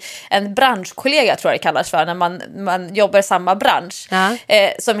till mig, en branschkollega tror jag det kallas för när man jobbar i samma bransch,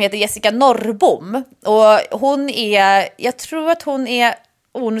 som heter Jessica Norrbom. Och hon är, jag tror att hon är,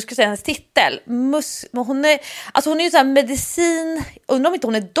 nu ska jag säga hennes titel. Hon är ju så här medicin, undrar om inte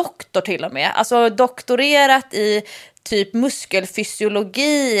hon är doktor till och med. Alltså doktorerat i typ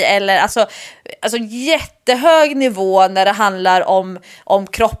muskelfysiologi eller alltså jättehög nivå när det handlar om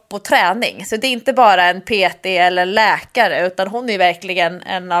kropp och träning. Så det är inte bara en PT eller läkare, utan hon är verkligen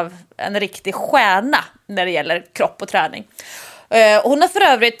en riktig stjärna när det gäller kropp och träning. Hon har för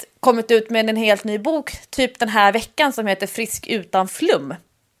övrigt kommit ut med en helt ny bok typ den här veckan som heter Frisk utan flum.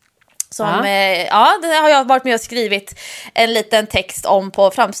 Det har jag varit med och skrivit en liten text om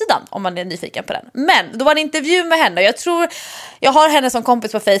på framsidan om man är nyfiken på den. Men då var en intervju med henne. Jag har henne som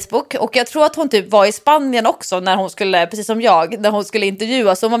kompis på Facebook, och jag tror att hon typ var i Spanien också när hon skulle, precis som jag, när hon skulle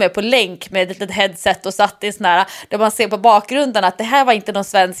intervjuas. Så hon var med på länk med ett litet headset och satt i en sån här, där man ser på bakgrunden att det här var inte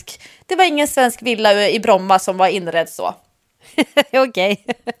det var ingen svensk villa i Bromma som var inredd så. Okej.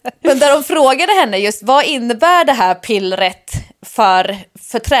 Men där de frågade henne just vad innebär det här pillret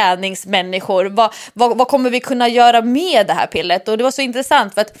för träningsmänniskor? Vad kommer vi kunna göra med det här pillret? Och det var så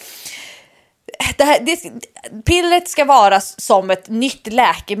intressant för att pillret ska vara som ett nytt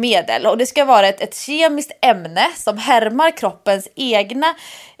läkemedel, och det ska vara ett kemiskt ämne som härmar kroppens egna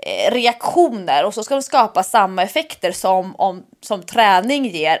reaktioner, och så ska de skapa samma effekter som träning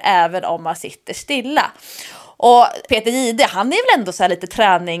ger även om man sitter stilla. Och Peter Jihde, han är väl ändå så här lite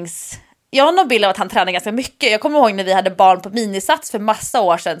jag har någon bild av att han tränar ganska mycket. Jag kommer ihåg när vi hade barn på minisats för massa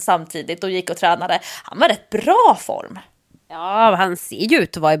år sedan samtidigt och gick och tränade. Han var rätt bra form. Ja, han ser ju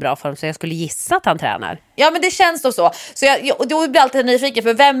ut att vara i bra form, så jag skulle gissa att han tränar. Ja, men det känns då så. Så då blir jag alltid nyfiken,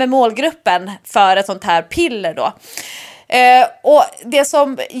 för vem är målgruppen för ett sånt här piller då? Och det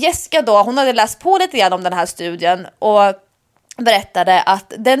som Jessica då, hon hade läst på lite grann om den här studien och berättade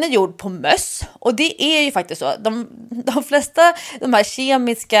att den är gjord på möss, och det är ju faktiskt så. De flesta de här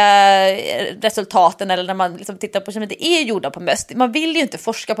kemiska resultaten, eller när man liksom tittar på kemi, det är gjorda på möss. Man vill ju inte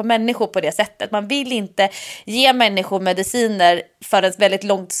forska på människor på det sättet. Man vill inte ge människor mediciner förrän väldigt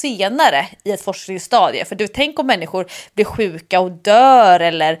långt senare i ett forskningsstadie. För tänk om människor blir sjuka och dör,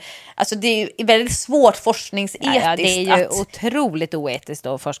 eller alltså det är väldigt svårt forskningsetiskt. Ja, det är ju otroligt oetiskt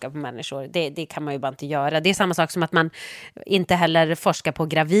att forska på människor. Det kan man ju bara inte göra. Det är samma sak som att man inte heller forskar på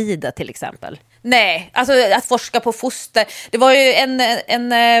gravida till exempel. Nej, alltså att forska på foster. Det var ju en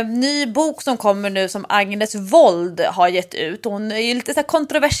ny bok som kommer nu som Agnes Wold har gett ut. Hon är ju lite så här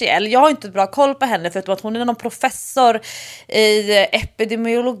kontroversiell. Jag har inte bra koll på henne, förutom att hon är någon professor i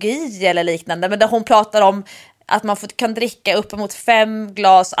epidemiologi eller liknande. Men där hon pratar om att man kan dricka uppemot 5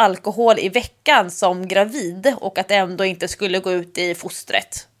 glas alkohol i veckan som gravid, och att det ändå inte skulle gå ut i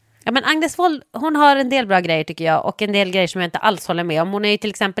fostret. Ja, men Agnes Wold, hon har en del bra grejer tycker jag, och en del grejer som jag inte alls håller med om. Hon är ju till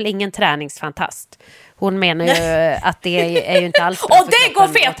exempel ingen träningsfantast. Hon menar ju att det är ju inte alls bra. Och det går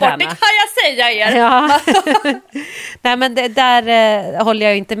fel på, det kan jag säga er. Ja. Nej, men där håller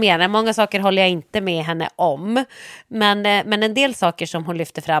jag ju inte med. Många saker håller jag inte med henne om. Men en del saker som hon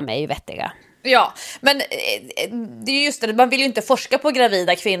lyfter fram är ju vettiga. Ja, men det är ju just det, man vill ju inte forska på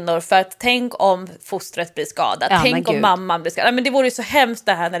gravida kvinnor för att tänk om fostret blir skadat, tänk om mamman blir skadad. Men det vore ju så hemskt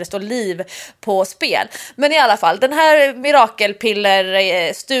det här när det står liv på spel. Men i alla fall, den här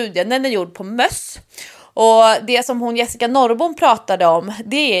mirakelpillerstudien, den är gjord på möss. Och det som hon Jessica Norrbom pratade om,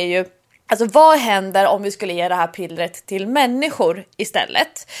 det är ju alltså vad händer om vi skulle ge det här pillret till människor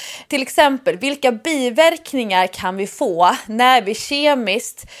istället? Till exempel, vilka biverkningar kan vi få när vi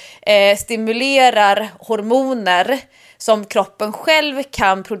kemiskt stimulerar hormoner som kroppen själv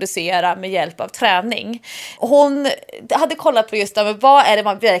kan producera med hjälp av träning? Hon hade kollat på just det, men vad är det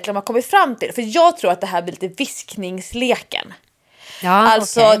man verkligen har kommit fram till? För jag tror att det här blir lite viskningsleken. Ja,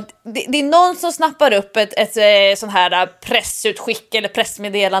 alltså okay. det är någon som snappar upp ett sån här pressutskick eller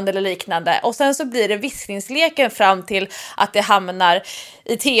pressmeddelande eller liknande, och sen så blir det viskningsleken fram till att det hamnar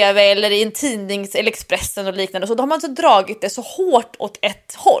i tv eller i en tidnings eller Expressen och liknande. Så då har man så dragit det så hårt åt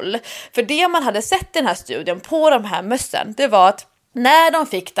ett håll. För det man hade sett i den här studien på de här mössen, det var att när de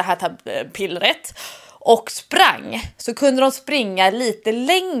fick det här pillret och sprang, så kunde de springa lite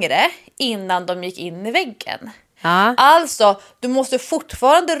längre innan de gick in i väggen. Ja. Alltså, du måste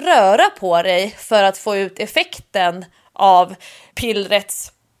fortfarande röra på dig för att få ut effekten av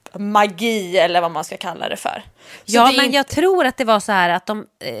pillrets magi, eller vad man ska kalla det för. Så ja, det men jag tror att det var så här att de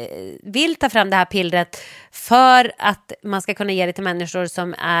vill ta fram det här pillret för att man ska kunna ge det till människor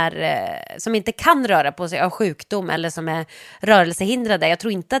som inte kan röra på sig av sjukdom eller som är rörelsehindrade. Jag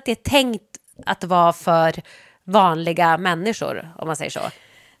tror inte att det är tänkt att vara för vanliga människor, om man säger så.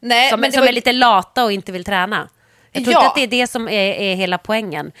 Nej, som är lite lata och inte vill träna. Jag tror inte att det är det som är hela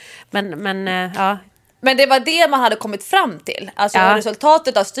poängen. Men ja. Men det var det man hade kommit fram till. Alltså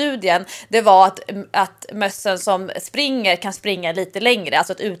resultatet av studien, det var att mössen som springer kan springa lite längre.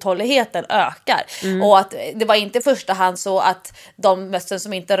 Alltså att uthålligheten ökar. Och att det var inte i första hand så att de mössen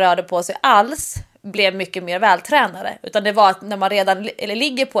som inte rörde på sig alls blev mycket mer vältränade. Utan det var att när man redan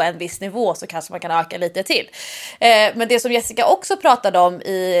ligger på en viss nivå så kanske man kan öka lite till. Men det som Jessica också pratade om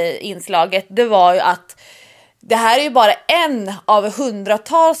i inslaget, det var ju att det här är ju bara en av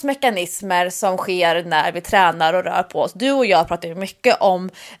hundratals mekanismer som sker när vi tränar och rör på oss. Du och jag pratar ju mycket om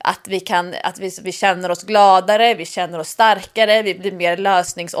att vi känner oss gladare, vi känner oss starkare, vi blir mer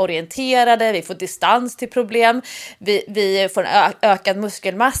lösningsorienterade, vi får distans till problem, vi får en ökad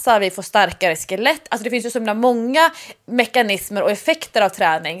muskelmassa, vi får starkare skelett. Alltså det finns ju så många mekanismer och effekter av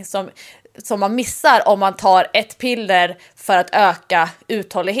träning som man missar om man tar ett piller för att öka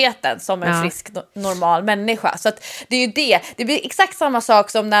uthålligheten som en frisk, normal människa. Så att det är ju det blir exakt samma sak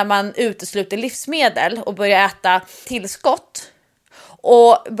som när man utesluter livsmedel och börjar äta tillskott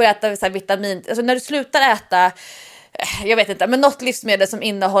och börjar äta så här vitamin. Alltså när du slutar äta, jag vet inte, men något livsmedel som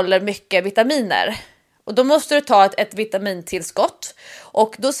innehåller mycket vitaminer, och då måste du ta ett vitamintillskott.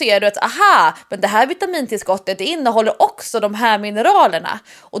 Och då ser du att men det här vitamintillskottet, det innehåller också de här mineralerna.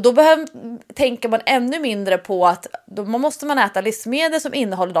 Och då tänker man ännu mindre på att då måste man äta livsmedel som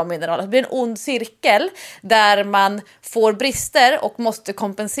innehåller de mineralerna. Det blir en ond cirkel där man får brister och måste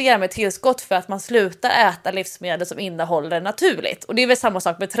kompensera med tillskott för att man slutar äta livsmedel som innehåller naturligt. Och det är väl samma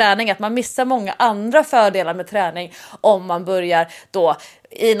sak med träning, att man missar många andra fördelar med träning om man börjar då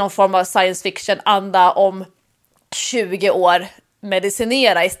i någon form av science fiction-anda om 20 år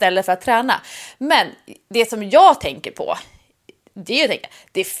medicinera istället för att träna. Men det som jag tänker på, det är ju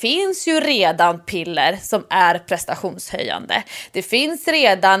det finns ju redan piller som är prestationshöjande. Det finns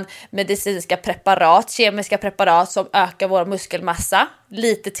redan medicinska preparat, kemiska preparat som ökar vår muskelmassa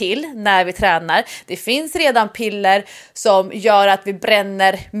lite till när vi tränar. Det finns redan piller som gör att vi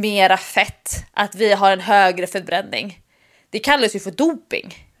bränner mera fett, att vi har en högre förbränning. Det kallas ju för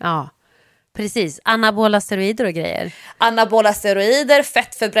doping. Ja. Precis, anabola steroider och grejer. Anabola steroider,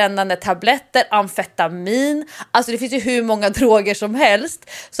 fettförbrännande tabletter, amfetamin. Alltså det finns ju hur många droger som helst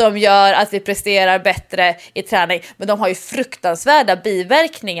som gör att vi presterar bättre i träning. Men de har ju fruktansvärda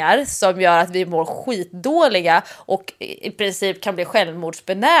biverkningar som gör att vi mår skitdåliga och i princip kan bli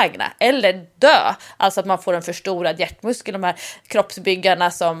självmordsbenägna eller dö. Alltså att man får en förstorad hjärtmuskel. De här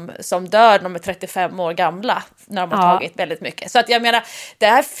kroppsbyggarna som dör när de är 35 år gamla när de har tagit väldigt mycket. Så att jag menar,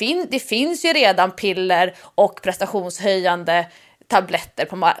 det finns ju redan piller och prestationshöjande tabletter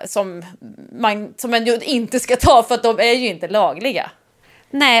som man ju inte ska ta för att de är ju inte lagliga.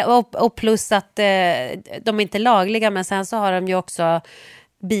 Nej, och plus att de är inte lagliga, men sen så har de ju också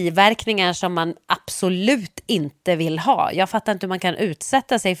biverkningar som man absolut inte vill ha. Jag fattar inte hur man kan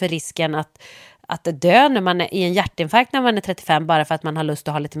utsätta sig för risken att dö när man är i en hjärtinfarkt när man är 35 bara för att man har lust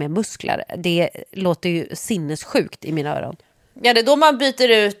att ha lite mer muskler. Det låter ju sinnessjukt i mina öron. Ja, det är då man byter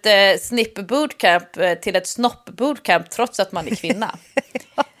ut snip bootcamp till ett snopp bootcamp trots att man är kvinna.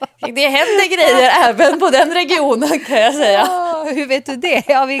 Det händer grejer även på den regionen, kan jag säga. Hur vet du det?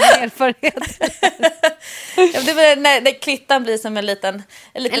 Jag har ingen erfarenhet. Det är när klittan blir som en liten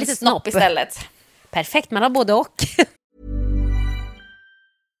snopp istället. Perfekt, man har både och.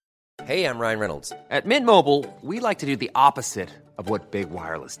 Hey, I'm Ryan Reynolds. At Mint Mobile, we like to do the opposite of what Big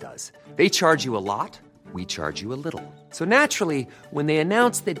Wireless does. They charge you a lot, we charge you a little. So naturally, when they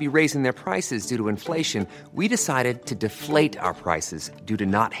announced they'd be raising their prices due to inflation, we decided to deflate our prices due to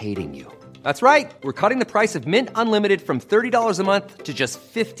not hating you. That's right. We're cutting the price of Mint Unlimited from $30 a month to just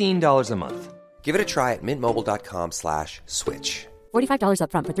 $15 a month. Give it a try at mintmobile.com/switch. $45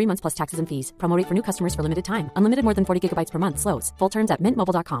 up front for 3 months plus taxes and fees. Promo rate for new customers for limited time. Unlimited more than 40 gigabytes per month. Slows full terms at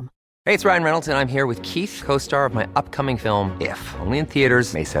mintmobile.com. Hey, it's Ryan Reynolds, and I'm here with Keith, co-star of my upcoming film, If, only in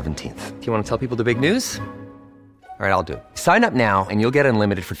theaters May 17th. Do you want to tell people the big news? All right, I'll do it. Sign up now and you'll get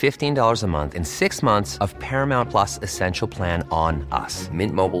unlimited for $15 a month and 6 months of Paramount Plus Essential Plan on us.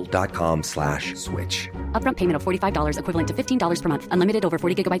 mintmobile.com/switch. Upfront payment of $45 equivalent to $15 per month. Unlimited over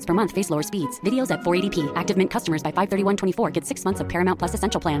 40 gigabytes per month. Face lower speeds. Videos at 480p. Active Mint customers by 531.24 get 6 months of Paramount Plus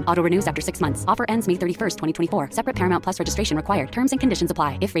Essential Plan. Auto renews after 6 months. Offer ends May 31st, 2024. Separate Paramount Plus registration required. Terms and conditions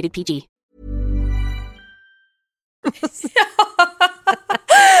apply if rated PG.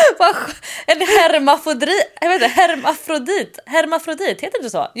 En hermafrodit, heter det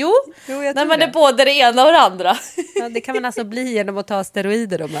så? Jo jag när man det. Är både det ena och det andra. Ja, det kan man alltså bli genom att ta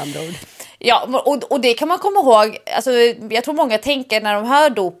steroider, om andra ord. Ja, och det kan man komma ihåg. Alltså, jag tror många tänker när de hör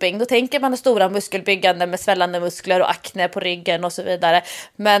doping, då tänker man stora muskelbyggande med svällande muskler och akne på ryggen och så vidare.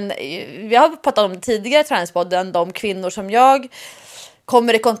 Men vi har pratat om tidigare i Träningspodden, de kvinnor som jag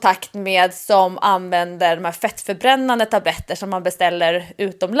kommer i kontakt med som använder de här fettförbrännande tabletter som man beställer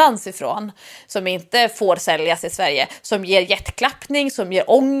utomlands ifrån, som inte får säljas i Sverige, som ger hjärtklappning, som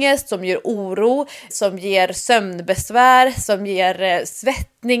ger ångest, som ger oro, som ger sömnbesvär, som ger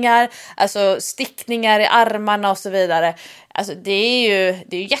svettningar, alltså stickningar i armarna och så vidare. Alltså det är ju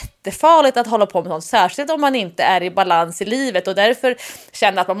jättefarligt att hålla på med sånt, särskilt om man inte är i balans i livet, och därför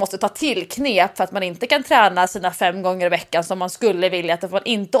känner att man måste ta till knep för att man inte kan träna sina 5 gånger i veckan som man skulle vilja, att man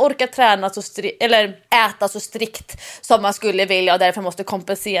inte orkar träna eller äta så strikt som man skulle vilja, och därför måste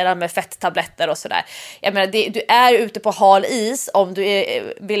kompensera med fetttabletter och sådär. Jag menar, du är ute på hal is om du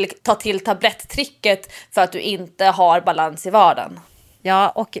vill ta till tabletttricket för att du inte har balans i vardagen. Ja,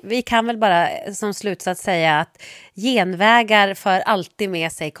 och vi kan väl bara som slutsats säga att genvägar för alltid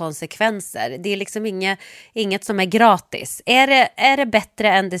med sig konsekvenser. Det är liksom inget som är gratis. Är det bättre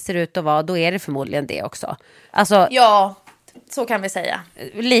än det ser ut att vara, då är det förmodligen det också. Alltså, ja, så kan vi säga.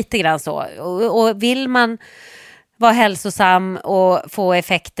 Lite grann så. Och vill man vara hälsosam och få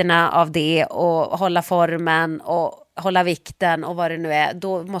effekterna av det och hålla formen och hålla vikten och vad det nu är,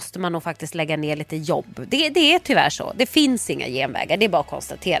 då måste man nog faktiskt lägga ner lite jobb. Det är tyvärr så. Det finns inga genvägar, det är bara att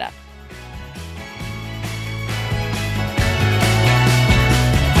konstatera.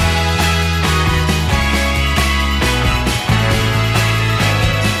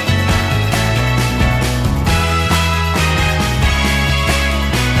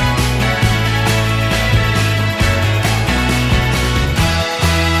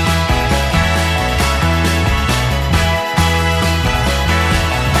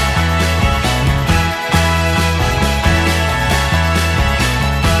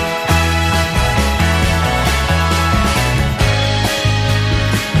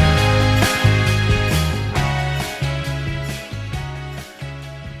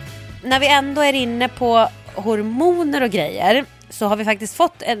 När vi ändå är inne på hormoner och grejer, så har vi faktiskt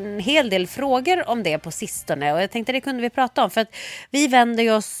fått en hel del frågor om det på sistone, och jag tänkte det kunde vi prata om, för att vi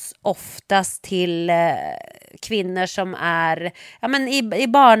vänder oss oftast till kvinnor som är i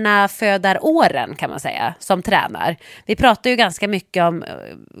barnafödaråren, kan man säga, som tränar. Vi pratar ju ganska mycket om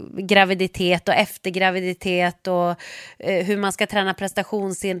graviditet och eftergraviditet och hur man ska träna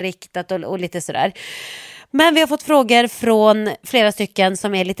prestationsinriktat och lite sådär. Men vi har fått frågor från flera stycken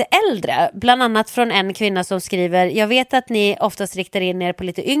som är lite äldre. Bland annat från en kvinna som skriver: jag vet att ni oftast riktar in er på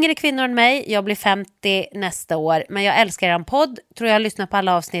lite yngre kvinnor än mig. Jag blir 50 nästa år, men jag älskar er podd. Tror jag lyssnar på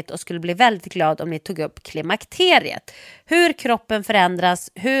alla avsnitt och skulle bli väldigt glad om ni tog upp klimakteriet. Hur kroppen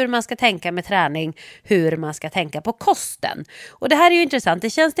förändras, hur man ska tänka med träning, hur man ska tänka på kosten. Och det här är ju intressant. Det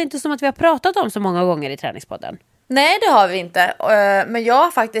känns inte som att vi har pratat om så många gånger i Träningspodden. Nej, det har vi inte. Men jag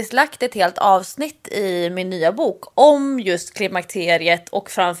har faktiskt lagt ett helt avsnitt i min nya bok om just klimakteriet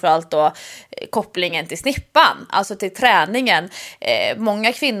och framförallt då kopplingen till snippan, alltså till träningen.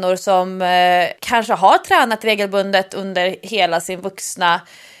 Många kvinnor som kanske har tränat regelbundet under hela sin vuxna,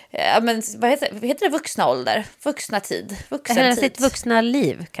 vad heter det, vuxna ålder, vuxna tid. Hela sitt vuxna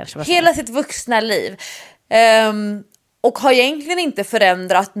liv kanske. Hela sitt vuxna liv. och har egentligen inte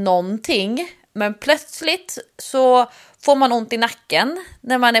förändrat någonting. Men plötsligt så får man ont i nacken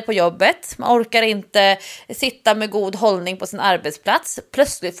när man är på jobbet. Man orkar inte sitta med god hållning på sin arbetsplats.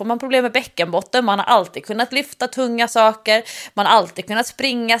 Plötsligt får man problem med bäckenbotten. Man har alltid kunnat lyfta tunga saker. Man har alltid kunnat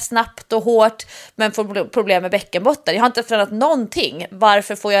springa snabbt och hårt. Men får problem med bäckenbotten. Jag har inte förändrat någonting.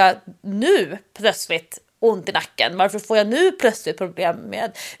 Varför får jag nu plötsligt ont i nacken? Varför får jag nu plötsligt problem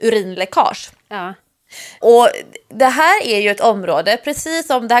med urinläckage? Ja. Och det här är ju ett område, precis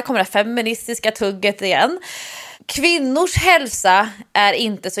som det här kommer det feministiska tugget igen. Kvinnors hälsa är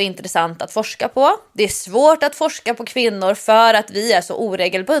inte så intressant att forska på. Det är svårt att forska på kvinnor för att vi är så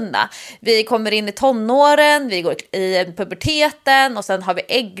oregelbundna. Vi kommer in i tonåren, vi går i puberteten och sen har vi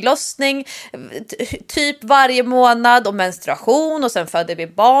ägglossning typ varje månad och menstruation och sen föder vi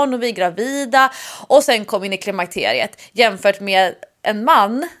barn och vi är gravida och sen kommer in i klimakteriet jämfört med en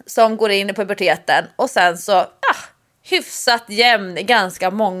man som går in i puberteten och sen så hyfsat jämn i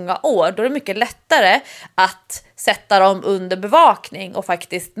ganska många år. Då är det mycket lättare att sätta dem under bevakning och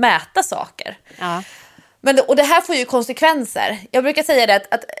faktiskt mäta saker. Ja. Och det här får ju konsekvenser. Jag brukar säga det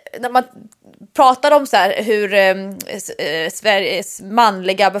att när man pratar om så här hur Sveriges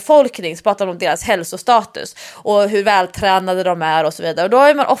manliga befolkning, så pratar de om deras hälsostatus och hur vältränade de är och så vidare. Och då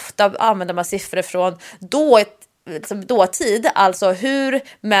är man ofta, använder man siffror från dåtid, alltså hur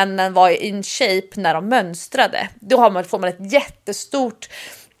männen var in shape när de mönstrade. Då får man ett jättestort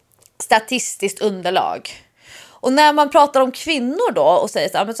statistiskt underlag. Och när man pratar om kvinnor då och säger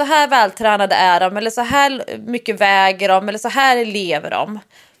så här, men så här vältränade är de, eller så här mycket väger de, eller så här lever de.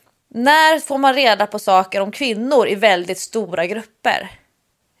 När får man reda på saker om kvinnor i väldigt stora grupper?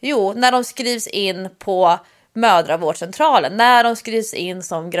 Jo, när de skrivs in på mödravårdscentralen, när de skrivs in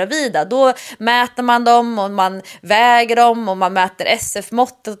som gravida, då mäter man dem och man väger dem och man mäter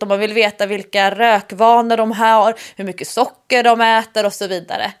SF-måttet och man vill veta vilka rökvanor de har, hur mycket socker de äter och så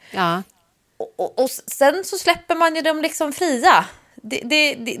vidare. Ja. Och sen så släpper man ju dem liksom fria. Det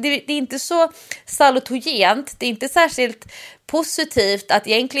är inte så salutogent, det är inte särskilt positivt att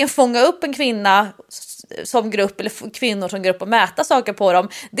egentligen fånga upp en kvinna som grupp eller kvinnor som grupp och mäta saker på dem.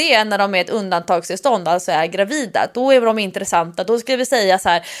 Det är när de är ett undantagstillstånd, alltså är gravida. Då är de intressanta. Då ska vi säga så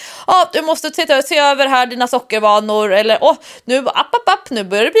här: du måste se över här dina sockervanor, eller nu nu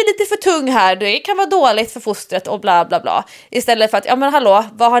börjar det bli lite för tung här. Det kan vara dåligt för fostret och bla bla bla. Istället för att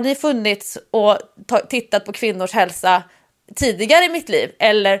vad har ni funnits och tittat på kvinnors hälsa tidigare i mitt liv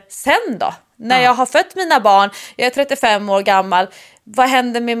eller sen då? När jag har fött mina barn, jag är 35 år gammal, vad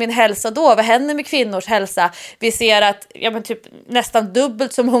händer med min hälsa då? Vad händer med kvinnors hälsa? Vi ser att typ nästan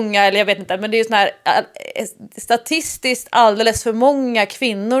dubbelt så många, eller jag vet inte, men det är ju sån här statistiskt alldeles för många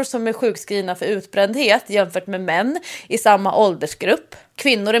kvinnor som är sjukskrivna för utbrändhet jämfört med män i samma åldersgrupp.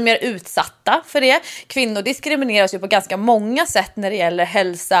 Kvinnor är mer utsatta för det. Kvinnor diskrimineras ju på ganska många sätt när det gäller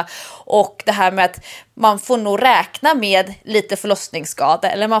hälsa, och det här med att man får nog räkna med lite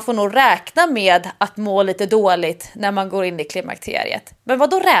förlossningsskada, eller man får nog räkna med att må lite dåligt när man går in i klimakteriet. Men vad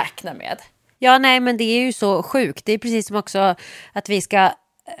då räkna med? Ja, nej, men det är ju så sjukt. Det är precis som också att vi ska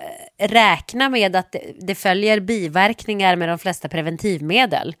räkna med att det följer biverkningar med de flesta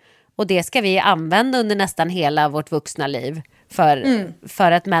preventivmedel. Och det ska vi använda under nästan hela vårt vuxna liv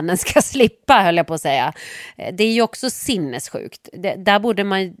för att männen ska slippa, höll jag på att säga. Det är ju också sinnessjukt.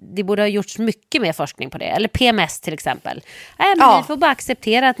 Det borde ha gjorts mycket mer forskning på det. Eller PMS till exempel. Ni får bara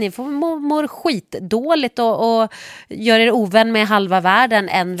acceptera att ni får må skitdåligt och gör er ovän med halva världen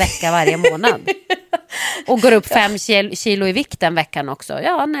en vecka varje månad. Och går upp 5 kilo i vikt den veckan också.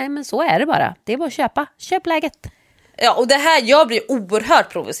 Ja, nej, men så är det bara. Det är bara att köpa. Köp läget. Ja, och det här, jag blir oerhört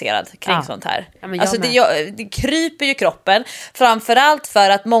provocerad kring sånt här. Ja, alltså det kryper ju kroppen. Framförallt för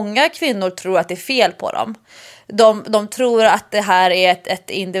att många kvinnor tror att det är fel på dem. De tror att det här är ett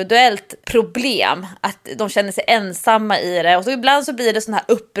individuellt problem, att de känner sig ensamma i det. Och så ibland så blir det sån här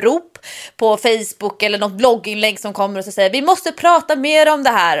upprop på Facebook eller något blogginlägg som kommer och så säger vi måste prata mer om det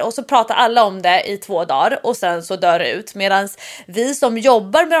här, och så pratar alla om det i 2 dagar och sen så dör det ut. Medan vi som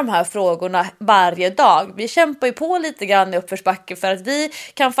jobbar med de här frågorna varje dag, vi kämpar ju på lite grann i uppförsbacke för att vi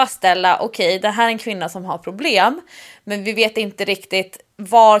kan fastställa okej, det här är en kvinna som har problem, men vi vet inte riktigt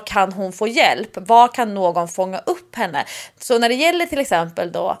var kan hon få hjälp? Var kan någon fånga upp henne? Så när det gäller till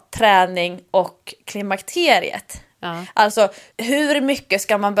exempel då träning och klimakteriet. Ja. Alltså hur mycket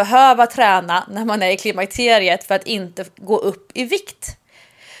ska man behöva träna när man är i klimakteriet för att inte gå upp i vikt?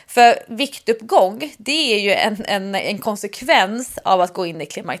 För viktuppgång, det är ju en konsekvens av att gå in i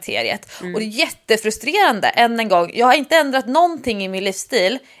klimakteriet. Och det är jättefrustrerande, än en gång. Jag har inte ändrat någonting i min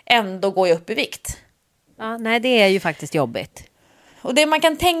livsstil, ändå går jag upp i vikt. Ja, nej, det är ju faktiskt jobbigt. Och det man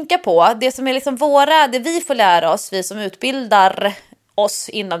kan tänka på, det som är liksom det vi får lära oss, vi som utbildar oss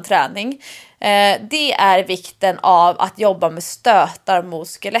inom träning, det är vikten av att jobba med stötar mot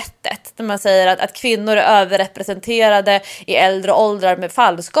skelettet. När man säger att kvinnor är överrepresenterade i äldre åldrar med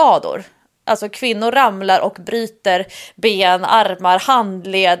fallskador. Alltså kvinnor ramlar och bryter ben, armar,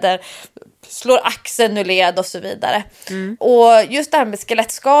 handleder, slår axeln ur led och så vidare. Och just det här med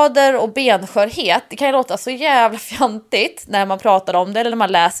skelettskador och benskörhet, det kan ju låta så jävla fjantigt när man pratar om det eller när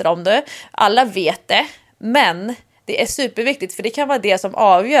man läser om det. Alla vet det, men det är superviktigt, för det kan vara det som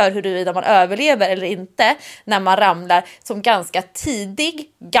avgör huruvida man överlever eller inte när man ramlar som ganska tidig,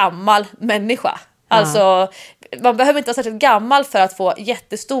 gammal människa. Alltså, man behöver inte vara särskilt gammal för att få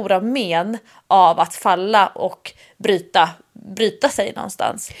jättestora men av att falla och bryta sig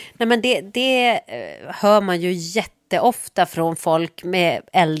någonstans. Nej, men det hör man ju jätteofta från folk med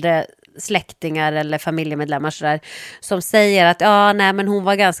äldre släktingar eller familjemedlemmar sådär, som säger att men hon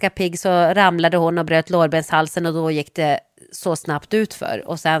var ganska pigg, så ramlade hon och bröt lårbenshalsen och då gick det så snabbt utför.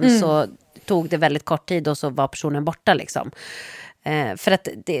 Och sen så tog det väldigt kort tid och så var personen borta liksom. För att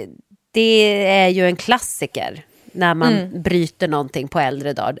det är ju en klassiker när man bryter någonting på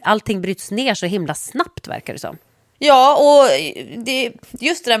äldre dag. Allting bryts ner så himla snabbt, verkar det som. Ja, och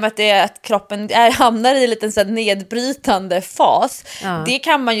just det där med att kroppen hamnar i en liten så här nedbrytande fas, det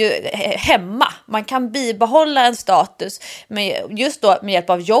kan man ju hämma. Man kan bibehålla en status med hjälp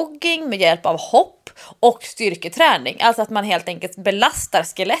av jogging, med hjälp av hopp och styrketräning. Alltså att man helt enkelt belastar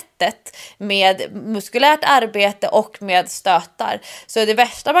skelettet med muskulärt arbete och med stötar. Så det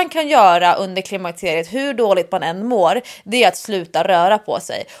värsta man kan göra under klimakteriet, hur dåligt man än mår, det är att sluta röra på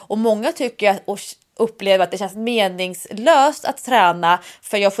sig. Och många tycker och upplever att det känns meningslöst att träna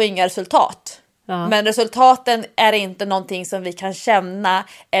för jag får inga resultat. Men resultaten är inte någonting som vi kan känna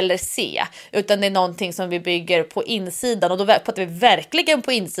eller se, utan det är någonting som vi bygger på insidan, och då pratar vi verkligen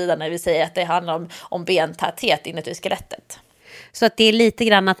på insidan när vi säger att det handlar om bentäthet inuti skelettet. Så att det är lite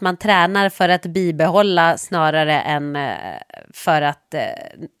grann att man tränar för att bibehålla snarare än för att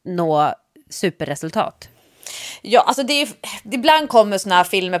nå superresultat. Ja, alltså ibland kommer såna här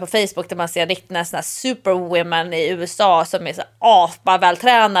filmer på Facebook där man ser riktigt såna här superwomen i USA som är så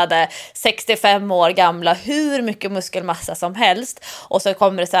vältränade, 65 år gamla, hur mycket muskelmassa som helst, och så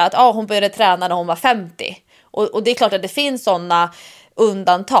kommer det så här att hon började träna när hon var 50. Och det är klart att det finns såna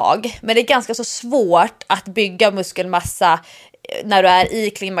undantag, men det är ganska så svårt att bygga muskelmassa när du är i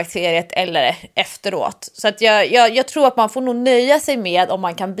klimakteriet eller efteråt. Så att jag tror att man får nog nöja sig med om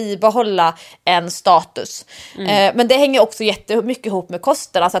man kan bibehålla en status. Men det hänger också jättemycket ihop med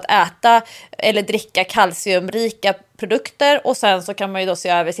kosten. Alltså att äta eller dricka kalciumrika produkter, och sen så kan man ju då se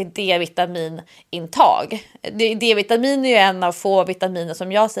över sitt D-vitaminintag. D-vitamin är ju en av få vitaminer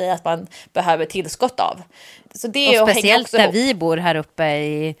som jag säger att man behöver tillskott av. Så det och speciellt där vi bor här uppe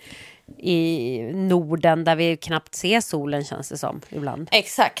i Norden, där vi knappt ser solen, känns det som ibland.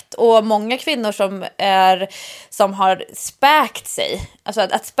 Här och många kvinnor som har späkt sig, alltså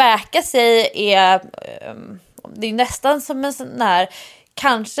att späka sig det är nästan som en sån här,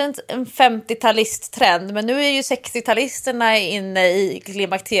 kanske en 50-talist-trend, men nu är ju 60-talisterna inne i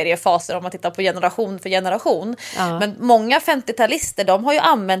klimakteriefaser om man tittar på generation för generation. Men många 50-talister, de har ju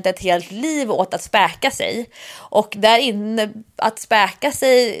använt ett helt liv åt att späka sig. Och där inne, att späka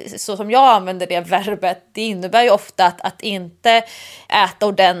sig, så som jag använder det verbet, det innebär ju ofta att inte äta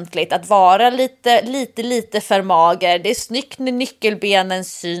ordentligt, att vara lite för mager. Det är snyggt när nyckelbenen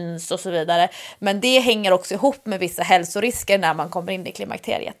syns och så vidare, men det hänger också ihop med vissa hälsorisker när man kommer in i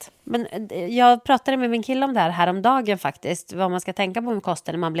klimakteriet. Men jag pratade med min kille om det här häromdagen faktiskt, vad man ska tänka på med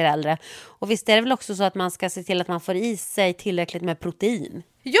kosten när man blir äldre. Och visst är det väl också så att man ska se till att man får i sig tillräckligt med protein?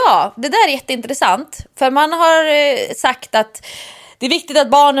 Ja, det där är jätteintressant. För man har sagt att det är viktigt att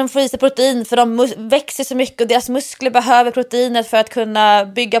barnen får i sig protein, för de växer så mycket och deras muskler behöver proteinet för att kunna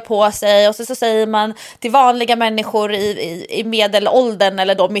bygga på sig. Och så säger man till vanliga människor i medelåldern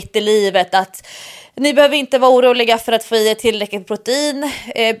eller då mitt i livet att ni behöver inte vara oroliga för att få i er tillräckligt protein.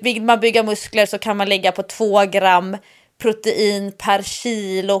 Vill man bygga muskler så kan man lägga på 2 gram protein per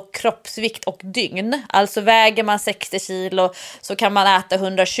kilo kroppsvikt och dygn. Alltså väger man 60 kilo så kan man äta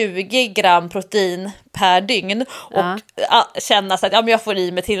 120 gram protein per dygn och känna så att jag får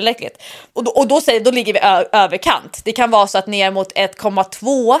i mig tillräckligt. Och då ligger vi överkant. Det kan vara så att ner mot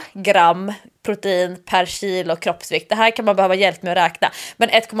 1,2 gram protein per kilo kroppsvikt. Det här kan man behöva hjälp med att räkna. Men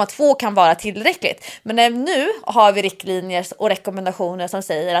 1,2 kan vara tillräckligt. Men nu har vi riktlinjer och rekommendationer som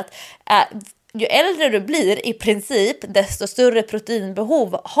säger att ju äldre du blir i princip, desto större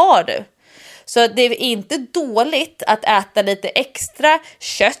proteinbehov har du. Så det är inte dåligt att äta lite extra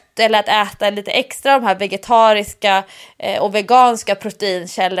kött eller att äta lite extra de här vegetariska och veganska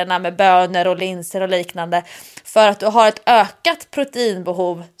proteinkällorna med bönor och linser och liknande, för att du har ett ökat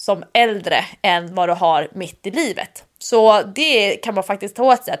proteinbehov som äldre än vad du har mitt i livet. Så det kan man faktiskt ta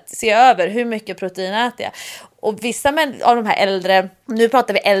åt sig, att se över hur mycket protein äter jag. Och vissa av de här äldre, nu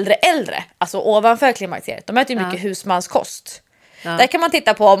pratar vi äldre, alltså ovanför klimakteriet, de äter ju mycket husmanskost. Ja. Där kan man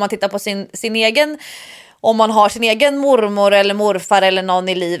titta på, om man tittar på sin egen, om man har sin egen mormor eller morfar eller någon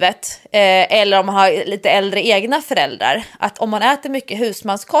i livet, eller om man har lite äldre egna föräldrar, att om man äter mycket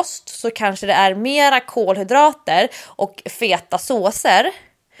husmanskost så kanske det är mera kolhydrater och feta såser,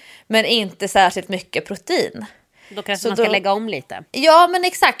 men inte särskilt mycket protein. Då kanske man ska lägga om lite. Ja, men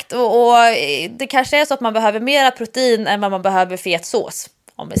exakt. Och det kanske är så att man behöver mera protein än vad man behöver fet sås,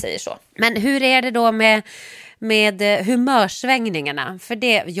 om vi säger så. Men hur är det då med humörsvängningarna? För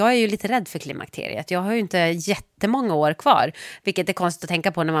jag är ju lite rädd för klimakteriet. Jag har ju inte jättemånga år kvar, vilket är konstigt att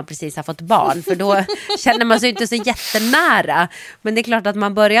tänka på när man precis har fått barn, för då känner man sig inte så jättenära. Men det är klart att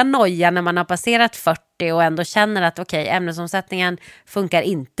man börjar noja när man har passerat 40 och ändå känner att okej, ämnesomsättningen funkar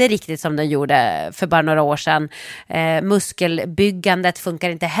inte riktigt som den gjorde för bara några år sedan. Muskelbyggandet funkar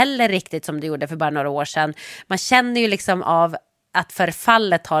inte heller riktigt som det gjorde för bara några år sedan. Man känner ju liksom av att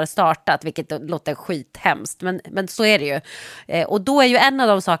förfallet har startat, vilket låter skithemskt, men så är det ju. Och då är ju en av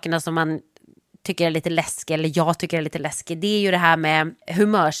de sakerna som man tycker är lite läskig, eller jag tycker är lite läskig, det är ju det här med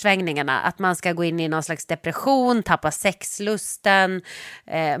humörsvängningarna, att man ska gå in i någon slags depression, tappa sexlusten,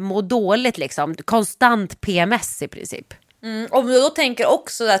 må dåligt liksom, konstant PMS i princip. Om du då tänker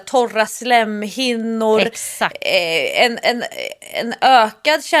också där torra slemhinnor, en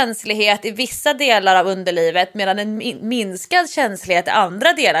ökad känslighet i vissa delar av underlivet, medan en minskad känslighet i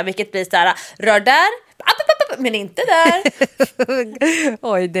andra delar, vilket blir så här, rör där, men inte där.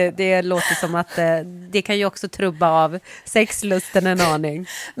 Oj, det låter som att det kan ju också trubba av sexlusten en aning.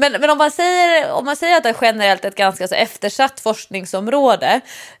 Men om man säger att det är generellt ett ganska så eftersatt forskningsområde,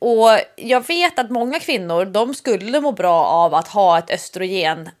 och jag vet att många kvinnor, de skulle må bra av att ha ett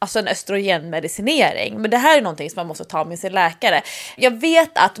östrogen, alltså en östrogenmedicinering. Men det här är någonting som man måste ta med sin läkare. Jag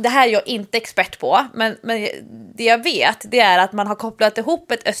vet att, det här är jag inte expert på, men det jag vet, det är att man har kopplat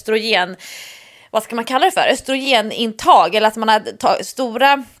ihop ett östrogen, vad ska man kalla det för? Östrogenintag, eller att man har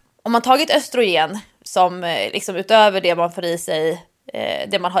om man tagit östrogen som liksom utöver det man får i sig,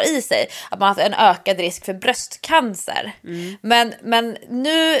 det man har i sig, att man har en ökad risk för bröstcancer. Men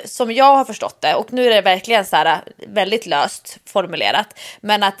nu som jag har förstått det, och nu är det verkligen så här väldigt löst formulerat,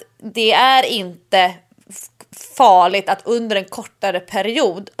 men att det är inte farligt att under en kortare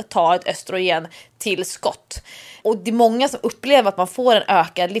period ta ett östrogentillskott. Och det är många som upplever att man får en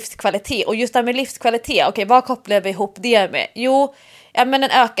ökad livskvalitet. Och just det här med livskvalitet, okej, vad kopplar vi ihop det med? Jo, men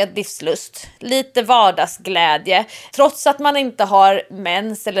en ökad livslust, lite vardagsglädje. Trots att man inte har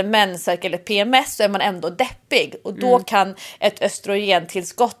mens eller mensvärk eller PMS, så är man ändå deppig. Och då kan ett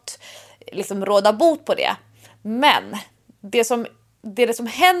östrogentillskott liksom råda bot på det. Men det som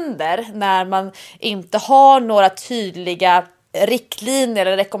händer när man inte har några tydliga riktlinjer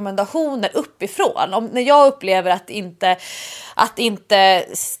eller rekommendationer uppifrån, när jag upplever att inte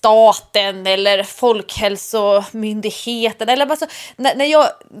staten eller folkhälsomyndigheten, eller alltså, när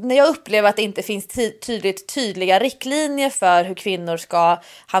jag upplever att det inte finns tydliga riktlinjer för hur kvinnor ska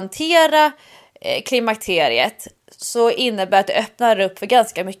hantera klimakteriet, så innebär att det öppnar upp för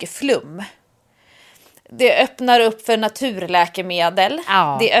ganska mycket flum. Det öppnar upp för naturläkemedel.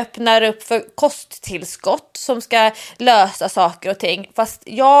 Ja. Det öppnar upp för kosttillskott som ska lösa saker och ting. Fast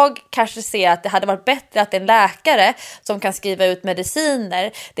jag kanske ser att det hade varit bättre att en läkare som kan skriva ut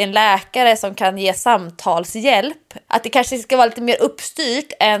mediciner, det är en läkare som kan ge samtalshjälp. Att det kanske ska vara lite mer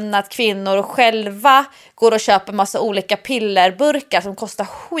uppstyrt än att kvinnor själva går och köper massa olika pillerburkar som kostar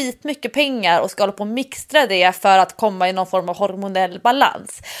skitmycket pengar och ska hålla på och mixtra det för att komma i någon form av hormonell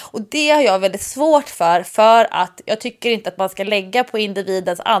balans. Och det har jag väldigt svårt för att jag tycker inte att man ska lägga på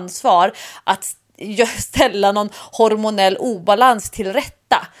individens ansvar att ställa någon hormonell obalans till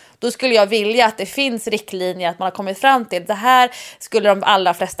rätta. Då skulle jag vilja att det finns riktlinjer, att man har kommit fram till det här skulle de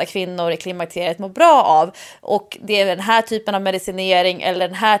allra flesta kvinnor i klimakteriet må bra av, och det är den här typen av medicinering eller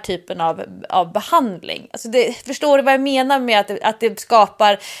den här typen av behandling. Alltså förstår du vad jag menar med att det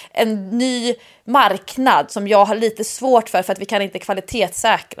skapar en ny marknad som jag har lite svårt för att vi kan inte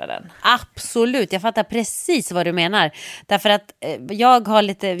kvalitetssäkra den. Absolut, jag fattar precis vad du menar. Därför att jag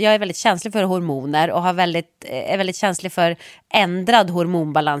är väldigt känslig för hormoner och är väldigt känslig för ändrad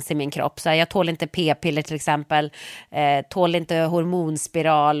hormonbalans i min kropp. Så jag tål inte p-piller till exempel, tål inte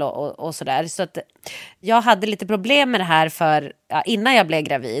hormonspiral och sådär. Så att jag hade lite problem med det här innan jag blev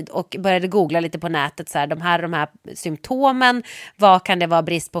gravid och började googla lite på nätet så här, de här symptomen, vad kan det vara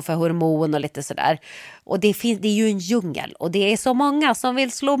brist på för hormon och lite sådär. Och det är ju en djungel och det är så många som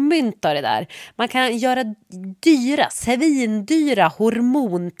vill slå mynt av det där. Man kan göra svindyra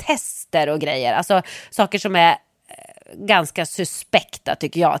hormontester och grejer. Alltså saker som är ganska suspekta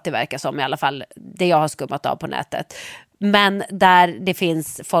tycker jag att det verkar som, i alla fall det jag har skummat av på nätet. Men där det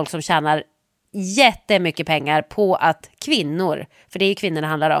finns folk som tjänar jättemycket pengar på att kvinnor, för det är ju kvinnor det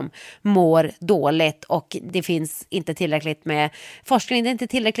handlar om, mår dåligt och det finns inte tillräckligt med forskning, det är inte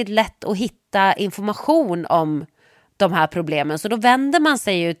tillräckligt lätt att hitta information om de här problemen. Så då vänder man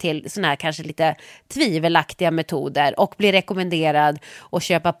sig ju till såna här kanske lite tvivelaktiga metoder och blir rekommenderad att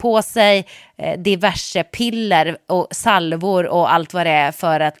köpa på sig diverse piller och salvor och allt vad det är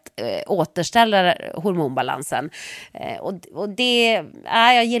för att återställa hormonbalansen. Och det,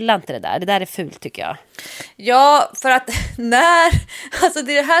 jag gillar inte det där. Det där är fult tycker jag. Ja, för att alltså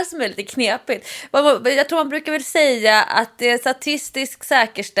det är det här som är lite knepigt. Jag tror man brukar väl säga att det är statistiskt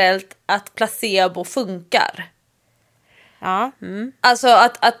säkerställt att placebo funkar. Ja. Alltså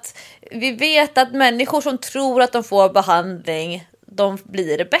att vi vet att människor som tror att de får behandling, de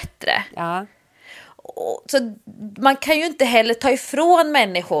blir bättre. Ja. Så man kan ju inte heller ta ifrån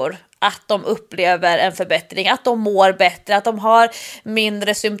människor att de upplever en förbättring, att de mår bättre, att de har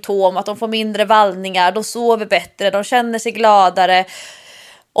mindre symptom, att de får mindre vallningar, de sover bättre, de känner sig gladare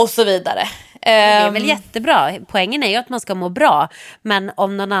och så vidare. Det är väl jättebra. Poängen är ju att man ska må bra. Men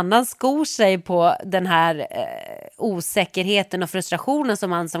om någon annan skor sig på den här osäkerheten och frustrationen som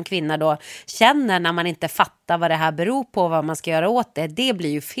man som kvinna då känner när man inte fattar vad det här beror på, vad man ska göra åt det, det blir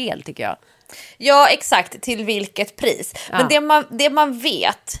ju fel tycker jag. Ja, exakt. Till vilket pris. Ja. Men det man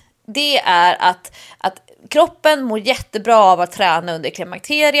vet, det är att kroppen mår jättebra av att träna under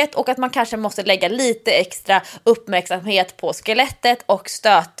klimakteriet och att man kanske måste lägga lite extra uppmärksamhet på skelettet och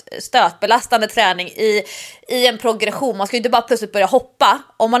stötbelastande träning i en progression. Man ska ju inte bara plötsligt börja hoppa.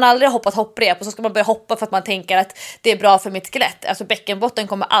 Om man aldrig har hoppat hopprep och så ska man börja hoppa för att man tänker att det är bra för mitt skelett. Alltså bäckenbotten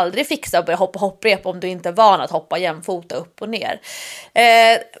kommer aldrig fixa att börja hoppa hopprep om du inte är van att hoppa jämfota upp och ner.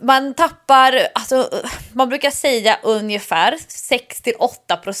 Man tappar, alltså man brukar säga ungefär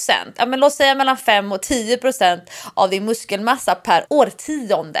 6-8%. Ja, men låt säga mellan 5 och 10% av din muskelmassa per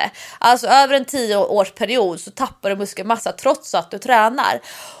årtionde. Alltså över en 10-årsperiod så tappar du muskelmassa trots att du tränar.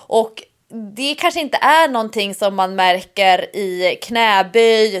 Och det kanske inte är någonting som man märker i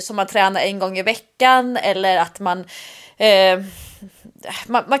knäböj som man tränar en gång i veckan, eller att man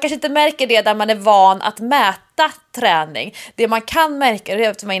kanske inte märker det där man är van att mäta träning. Det man kan märka,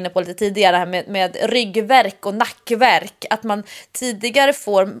 det som jag var inne på lite tidigare här med ryggvärk och nackvärk, att man tidigare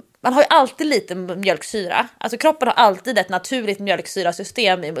man har ju alltid lite mjölksyra. Alltså kroppen har alltid ett naturligt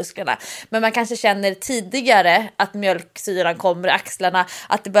mjölksyrasystem i musklerna. Men man kanske känner tidigare att mjölksyran kommer i axlarna,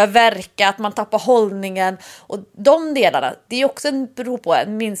 att det börjar värka, att man tappar hållningen. Och de delarna, det är också beror på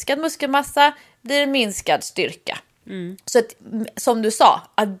en minskad muskelmassa, det är en minskad styrka. Så att, som du sa,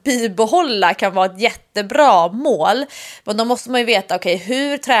 att bibehålla kan vara ett jättebra mål. Men då måste man ju veta, okej,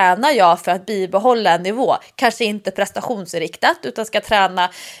 hur tränar jag för att bibehålla en nivå? Kanske inte prestationsinriktat, utan ska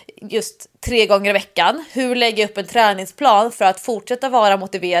träna just 3 gånger i veckan. Hur lägger jag upp en träningsplan för att fortsätta vara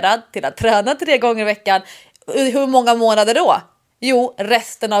motiverad till att träna 3 gånger i veckan? Hur många månader då? Jo,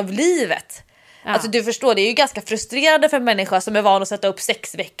 resten av livet. Ja. Alltså du förstår, det är ju ganska frustrerande för en människa som är van att sätta upp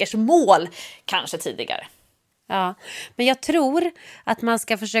 6 veckors mål kanske tidigare. Ja, men jag tror att man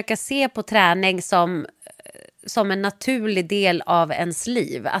ska försöka se på träning som en naturlig del av ens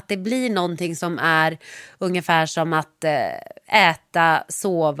liv. Att det blir någonting som är ungefär som att äta,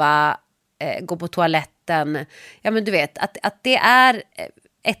 sova, gå på toaletten. Ja, men du vet, att det är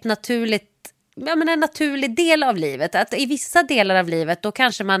ett naturligt, en naturlig del av livet. Att i vissa delar av livet då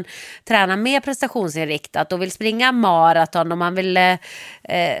kanske man tränar mer prestationsinriktat och vill springa maraton och man vill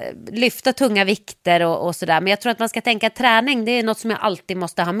lyfta tunga vikter och sådär. Men jag tror att man ska tänka att träning, det är något som jag alltid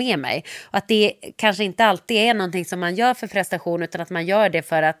måste ha med mig. Och att det kanske inte alltid är någonting som man gör för prestation, utan att man gör det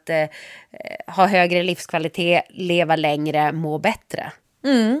för att ha högre livskvalitet, leva längre, må bättre.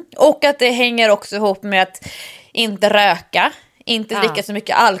 Och att det hänger också ihop med att inte röka, inte dricka så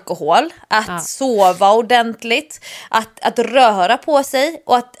mycket alkohol, att sova ordentligt, att röra på sig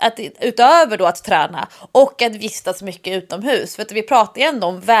och att utöver då att träna och att vistas mycket utomhus. För att vi pratar ju ändå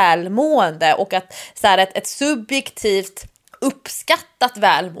om välmående och att så här, ett subjektivt uppskattat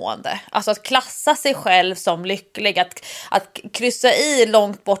välmående. Alltså att klassa sig själv som lycklig. Att kryssa i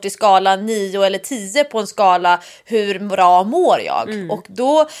långt bort i skalan 9 eller 10 på en skala. Hur bra mår jag? Och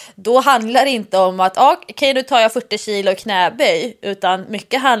då handlar det inte om att okej, nu tar jag 40 kilo knäböj. Utan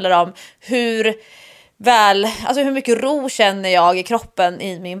mycket handlar om hur mycket ro känner jag i kroppen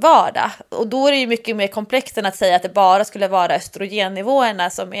i min vardag. Och då är det ju mycket mer komplext än att säga att det bara skulle vara östrogennivåerna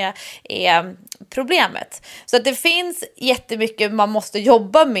som är problemet. Så att det finns jättemycket man måste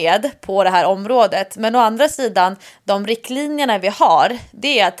jobba med på det här området. Men å andra sidan, de riktlinjerna vi har,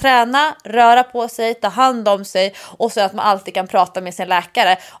 det är att träna, röra på sig, ta hand om sig och så att man alltid kan prata med sin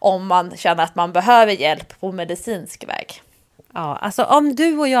läkare om man känner att man behöver hjälp på medicinsk väg. Ja, alltså om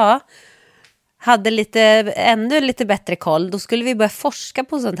du och jag hade ännu lite bättre koll, då skulle vi börja forska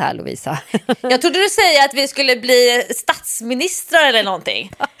på sånt här, Lovisa. Jag trodde du säger att vi skulle bli statsministrar eller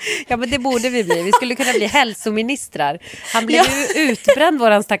någonting. Ja, men det borde vi bli. Vi skulle kunna bli hälsoministrar. Han blev ju utbränd,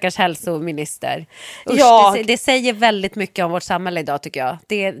 våran stackars hälsominister. Usch, Ja. Det säger väldigt mycket om vårt samhälle idag, tycker jag.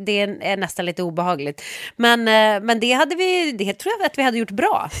 Det är nästan lite obehagligt. Men det tror jag att vi hade gjort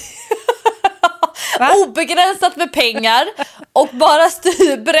bra. Obegränsat med pengar och bara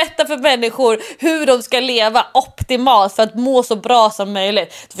berätta för människor hur de ska leva optimalt för att må så bra som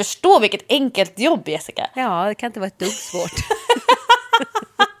möjligt. Du förstår vilket enkelt jobb, Jessica. Ja, det kan inte vara ett dugg svårt.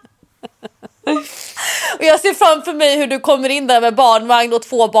 Och jag ser framför mig hur du kommer in där med barnvagn och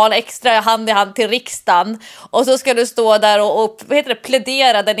 2 barn extra hand i hand till riksdagen. Och så ska du stå där och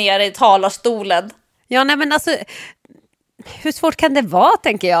plädera där nere i talarstolen. Ja, nej men alltså... Hur svårt kan det vara,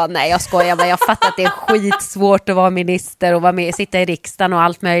 tänker jag? Nej, jag skojar, men jag fattar att det är skitsvårt att vara minister och vara med, sitta i riksdagen och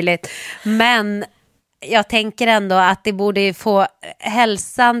allt möjligt. Men jag tänker ändå att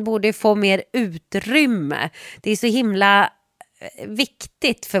hälsan borde få mer utrymme. Det är så himla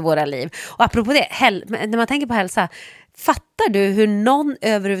viktigt för våra liv. Och apropå det, när man tänker på hälsa, fattar du hur någon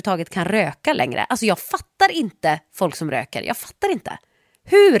överhuvudtaget kan röka längre? Alltså jag fattar inte folk som röker. Jag fattar inte.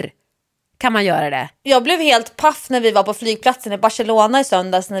 Hur kan man göra det? Jag blev helt paff när vi var på flygplatsen i Barcelona i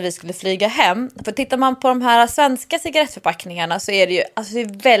söndags när vi skulle flyga hem. För tittar man på de här svenska cigarettförpackningarna så är det ju det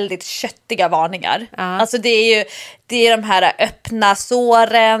är väldigt köttiga varningar. Alltså det är de här öppna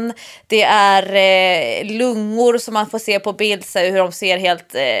såren, det är lungor som man får se på bild, så hur de ser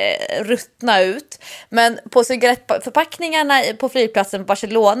helt ruttna ut. Men på cigarettförpackningarna på flygplatsen i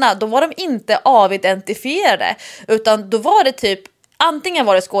Barcelona, då var de inte avidentifierade, utan då var det typ antingen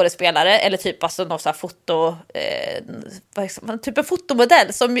var det skådespelare eller typ alltså någon sån här typ en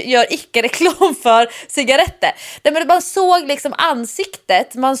fotomodell som gör icke-reklam för cigaretter. Men man såg liksom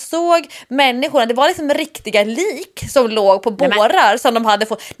ansiktet, man såg människorna, det var liksom riktiga lik som låg på bårar som de hade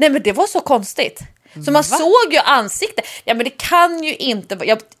fått. Nej, men det var så konstigt. Så man såg ju ansiktet. Ja, men det kan ju inte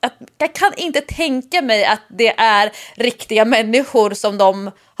vara... Jag kan inte tänka mig att det är riktiga människor som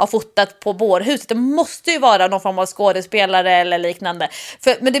de har fotat på bårhuset. Det måste ju vara någon form av skådespelare eller liknande.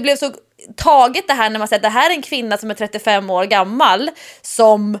 Men det blev så taget det här när man säger att det här är en kvinna som är 35 år gammal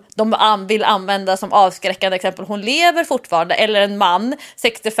som de vill använda som avskräckande exempel. Hon lever fortfarande. Eller en man,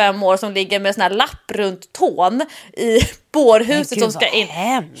 65 år, som ligger med en sån här lapp runt tån i bårhuset som ska in.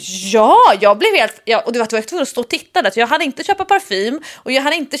 Ja, jag blev helt... och du var tvungen att stå och titta där. Så jag hade inte köpa parfym och jag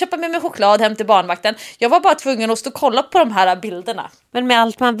hade inte köpa med mig choklad hem till barnvakten. Jag var bara tvungen att stå och kolla på de här bilderna. Men med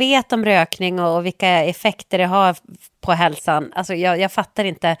allt man vet om rökning och vilka effekter det har på hälsan, alltså jag fattar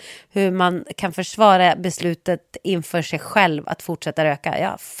inte hur man kan försvara beslutet inför sig själv att fortsätta röka.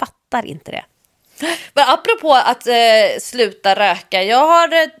 Jag fattar inte det. Men apropå att sluta röka, jag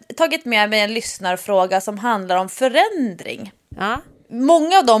har tagit med mig en lyssnarfråga som handlar om förändring. Ja.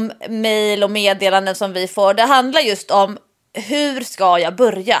 Många av de mejl och meddelanden som vi får, det handlar just om hur ska jag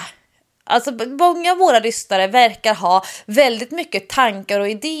börja? Alltså många av våra lyssnare verkar ha väldigt mycket tankar och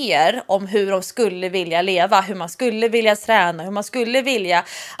idéer om hur de skulle vilja leva, hur man skulle vilja träna, hur man skulle vilja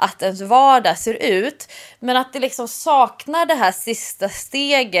att ens vardag ser ut. Men att det liksom saknar det här sista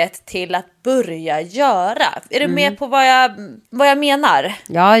steget till att börja göra. Är du med på vad jag menar?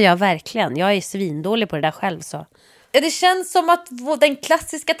 Ja, verkligen. Jag är svindålig på det där själv så. Det känns som att den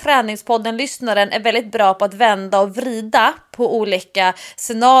klassiska träningspodden-lyssnaren är väldigt bra på att vända och vrida på olika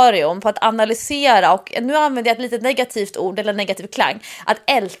scenarion, på att analysera, och nu använder jag ett lite negativt ord eller negativ klang, att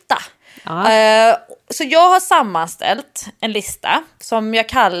älta. Ja. Så jag har sammanställt en lista som jag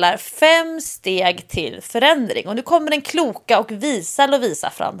kallar 5 steg till förändring. Och nu kommer den kloka och visa Lovisa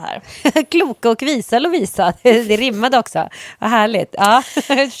fram här. Kloka och visa Lovisa, det rimmade också. Vad härligt. Ja,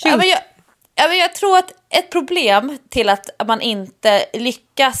 men Ja, men jag tror att ett problem till att man inte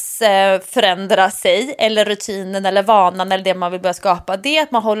lyckas förändra sig eller rutinen eller vanan eller det man vill börja skapa, det är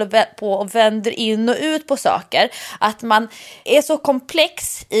att man håller på och vänder in och ut på saker. Att man är så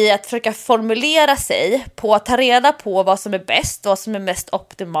komplex i att försöka formulera sig på att ta reda på vad som är bäst, vad som är mest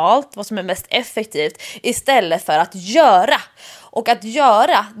optimalt, vad som är mest effektivt istället för att göra. Och att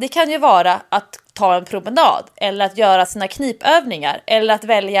göra, det kan ju vara att ta en promenad eller att göra sina knipövningar eller att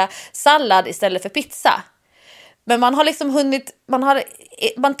välja sallad istället för pizza. Men man har liksom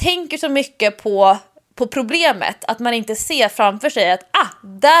man tänker så mycket på problemet att man inte ser framför sig att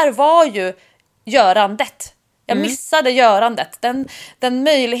där var ju görandet. Jag missade görandet. Den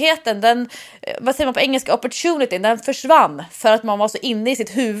möjligheten, vad säger man på engelska, opportunity, den försvann för att man var så inne i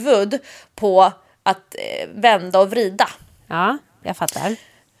sitt huvud på att vända och vrida. Ja, jag fattar.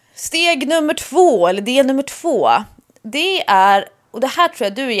 Steg nummer 2, eller del nummer 2, det är, och det här tror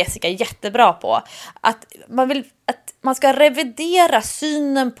jag du Jessica är jättebra på, att man ska revidera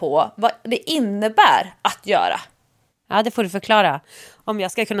synen på vad det innebär att göra. Ja, det får du förklara. Om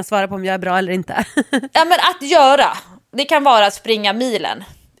jag ska kunna svara på om jag är bra eller inte. Ja, men att göra, det kan vara att springa milen.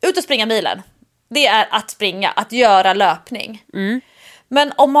 Ut och springa milen. Det är att springa, att göra löpning.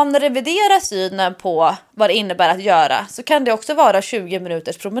 Men om man reviderar synen på vad det innebär att göra, så kan det också vara 20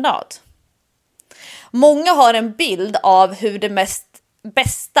 minuters promenad. Många har en bild av hur det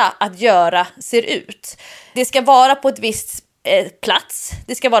bästa att göra ser ut. Det ska vara på ett visst plats,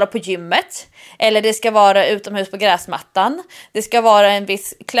 det ska vara på gymmet, eller det ska vara utomhus på gräsmattan, det ska vara en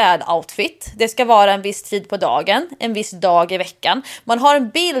viss klädoutfit, det ska vara en viss tid på dagen, en viss dag i veckan. Man har en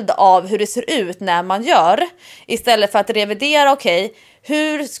bild av hur det ser ut när man gör, istället för att revidera,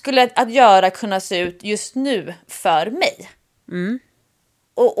 hur skulle att göra kunna se ut just nu för mig?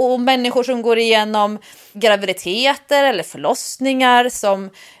 Och människor som går igenom graviditeter eller förlossningar, som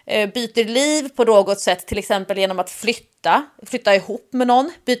byter liv på något sätt, till exempel genom att flytta ihop med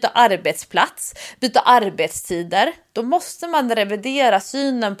någon, byta arbetsplats, byta arbetstider. Då måste man revidera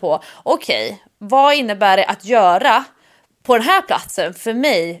synen på, vad innebär det att göra på den här platsen för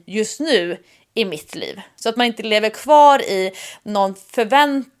mig just nu i mitt liv? Så att man inte lever kvar i någon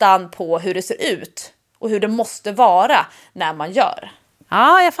förväntan på hur det ser ut och hur det måste vara när man gör.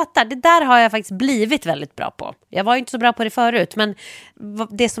 Ja, jag fattar. Det där har jag faktiskt blivit väldigt bra på. Jag var ju inte så bra på det förut, men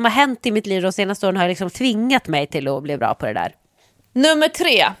det som har hänt i mitt liv de senaste åren har liksom tvingat mig till att bli bra på det där. Nummer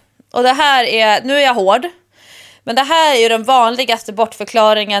 3. Och det här är, nu är jag hård, men det här är ju den vanligaste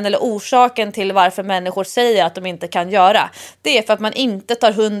bortförklaringen eller orsaken till varför människor säger att de inte kan göra. Det är för att man inte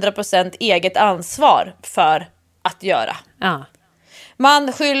tar 100% eget ansvar för att göra. Ja.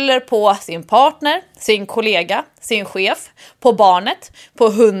 Man skyller på sin partner, sin kollega, sin chef, på barnet, på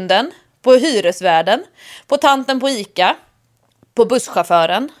hunden, på hyresvärden, på tanten på ICA, på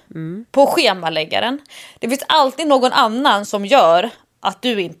busschauffören, på schemaläggaren. Det finns alltid någon annan som gör att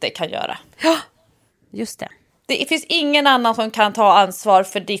du inte kan göra. Ja, just det. Det finns ingen annan som kan ta ansvar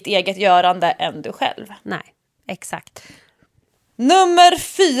för ditt eget görande än du själv. Nej, exakt. Nummer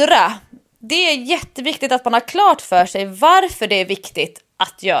 4. Det är jätteviktigt att man har klart för sig varför det är viktigt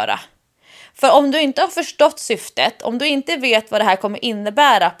att göra. För om du inte har förstått syftet, om du inte vet vad det här kommer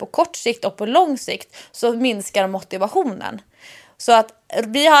innebära på kort sikt och på lång sikt, så minskar motivationen. Så att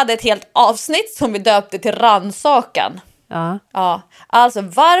vi hade ett helt avsnitt som vi döpte till rannsakan. Ja. Alltså,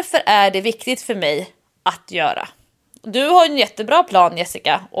 varför är det viktigt för mig att göra? Du har en jättebra plan,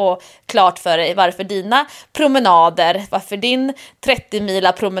 Jessica, och klart för dig varför dina promenader, varför din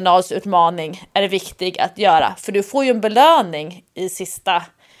 30-mila promenadsutmaning är viktig att göra. För du får ju en belöning i sista,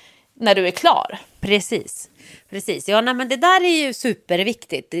 när du är klar. Precis. Ja, men det där är ju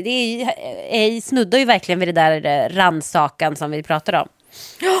superviktigt. Det snuddar ju verkligen vid det där rannsakan som vi pratade om.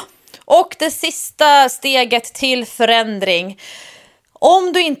 Ja, och det sista steget till förändring.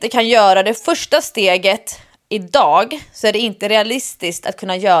 Om du inte kan göra det första steget idag, så är det inte realistiskt att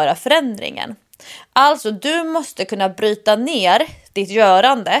kunna göra förändringen. Alltså, du måste kunna bryta ner ditt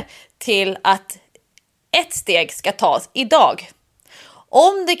görande till att ett steg ska tas idag.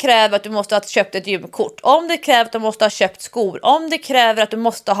 Om det kräver att du måste ha köpt ett gymkort, om det kräver att du måste ha köpt skor, om det kräver att du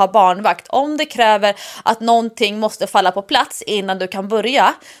måste ha barnvakt, om det kräver att någonting måste falla på plats innan du kan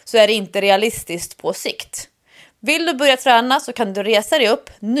börja, så är det inte realistiskt på sikt. Vill du börja träna, så kan du resa dig upp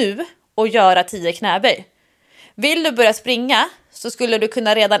nu och göra 10 knäböj. Vill du börja springa, så skulle du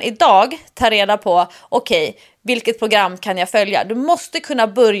kunna redan idag ta reda på, vilket program kan jag följa? Du måste kunna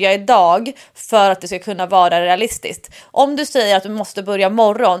börja idag för att det ska kunna vara realistiskt. Om du säger att du måste börja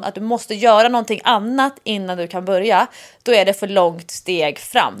imorgon, att du måste göra någonting annat innan du kan börja, då är det för långt steg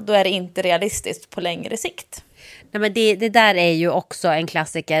fram. Då är det inte realistiskt på längre sikt. Nej, men det där är ju också en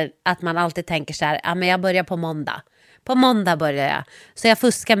klassiker, att man alltid tänker så här, men jag börjar på måndag. På måndag börjar jag. Så jag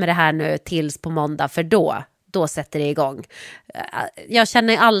fuskar med det här nu tills på måndag, för då sätter det igång. Jag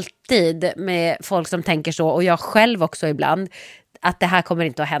känner alltid med folk som tänker så, och jag själv också ibland, att det här kommer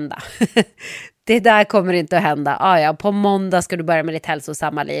inte att hända. Det där kommer inte att hända. Ja, på måndag ska du börja med ditt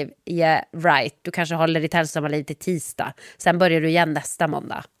hälsosamma liv. Yeah, right. Du kanske håller ditt hälsosamma liv till tisdag. Sen börjar du igen nästa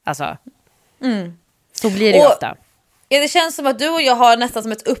måndag. Alltså, så blir det ju ofta. Det känns som att du och jag har nästan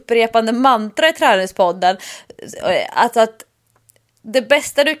som ett upprepande mantra i Träningspodden. Att det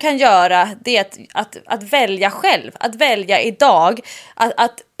bästa du kan göra, det är att välja själv. Att välja idag.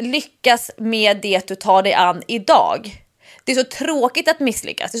 Att lyckas med det du tar dig an idag. Det är så tråkigt att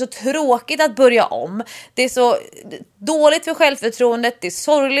misslyckas. Det är så tråkigt att börja om. Det är så dåligt för självförtroendet. Det är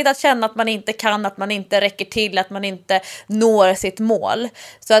sorgligt att känna att man inte kan, att man inte räcker till, att man inte når sitt mål.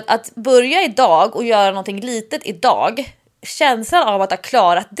 Så att börja idag och göra någonting litet idag, känslan av att ha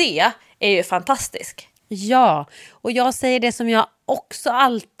klarat det är ju fantastisk. Ja, och jag säger det som jag också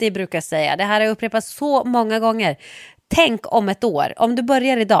alltid brukar säga. Det här har jag upprepat så många gånger. Tänk om ett år. Om du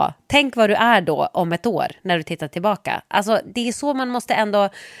börjar idag, tänk vad du är då om ett år när du tittar tillbaka. Alltså, det är så man måste ändå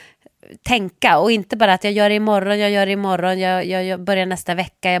tänka, och inte bara att jag gör det imorgon, jag börjar nästa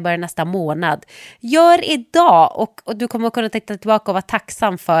vecka, jag börjar nästa månad. Gör idag, och du kommer att kunna titta tillbaka och vara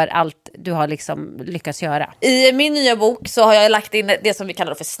tacksam för allt du har liksom lyckats göra. I min nya bok så har jag lagt in det som vi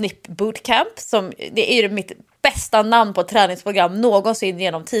kallar för Snip Bootcamp, som det är mitt bästa namn på ett träningsprogram någonsin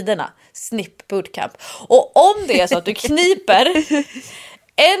genom tiderna. Snip Bootcamp. Och om det är så att du kniper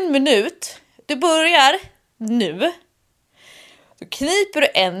 1 minut, du börjar nu, så kniper du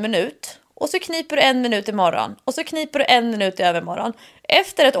 1 minut, och så kniper du 1 minut imorgon, och så kniper du 1 minut i övermorgon.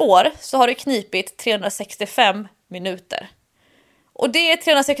 Efter ett år så har du knipit 365 minuter. Och det är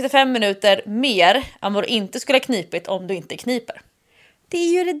 365 minuter mer än vad du inte skulle ha knipit om du inte kniper. Det är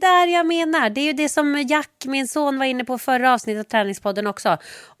ju det där jag menar. Det är ju det som Jack, min son, var inne på förra avsnittet av Träningspodden också.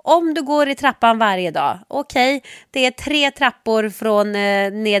 Om du går i trappan varje dag, okej, det är 3 trappor från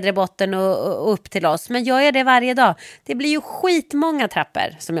nedre botten och upp till oss. Men gör jag det varje dag, det blir ju skitmånga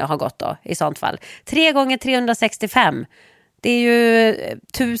trappor som jag har gått då i sånt fall. 3 gånger 365, det är ju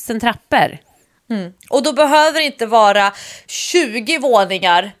 1000 trappor. Och då behöver det inte vara 20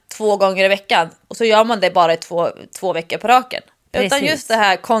 våningar 2 gånger i veckan. Och så gör man det bara i 2 veckor på raken. Precis. Utan just det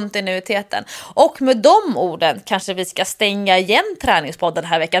här kontinuiteten. Och med de orden kanske vi ska stänga igen Träningspodden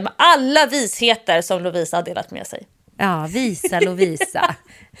den här veckan med alla visheter som Lovisa har delat med sig. Ja, visa Lovisa.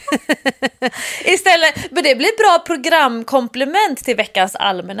 Istället, men det blir bra programkomplement till veckans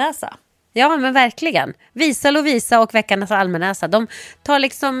almanäsa. Ja, men verkligen. Visa Lovisa och veckornas almanäsa. De tar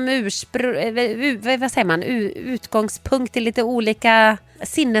liksom utgångspunkt i lite olika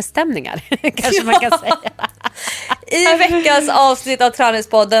sinnesstämningar. Kanske man kan säga. I veckans avsnitt av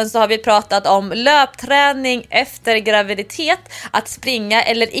Träningspodden så har vi pratat om löpträning efter graviditet, att springa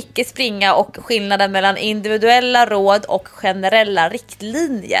eller icke springa och skillnaden mellan individuella råd och generella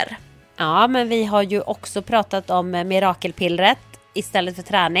riktlinjer. Ja, men vi har ju också pratat om mirakelpillret istället för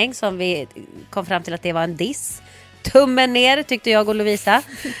träning, som vi kom fram till att det var en diss. Tummen ner tyckte jag och Lovisa.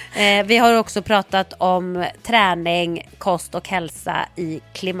 Vi har också pratat om träning, kost och hälsa i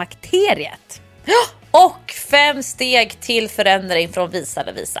klimakteriet. Och 5 steg till förändring från Visa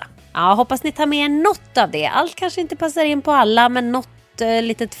Lovisa. Ja, hoppas ni tar med er något av det. Allt kanske inte passar in på alla, men något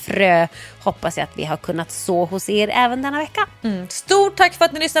litet frö hoppas jag att vi har kunnat så hos er även denna vecka. Stort tack för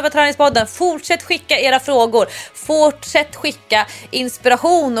att ni lyssnar på Träningspodden. Fortsätt skicka era frågor. Fortsätt skicka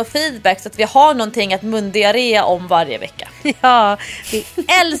inspiration och feedback så att vi har någonting att mundiarea om varje vecka. Ja, vi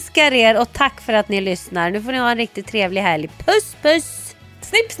älskar er och tack för att ni lyssnar. Nu får ni ha en riktigt trevlig helg. Puss, puss!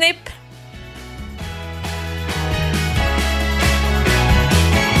 Snipp, snipp!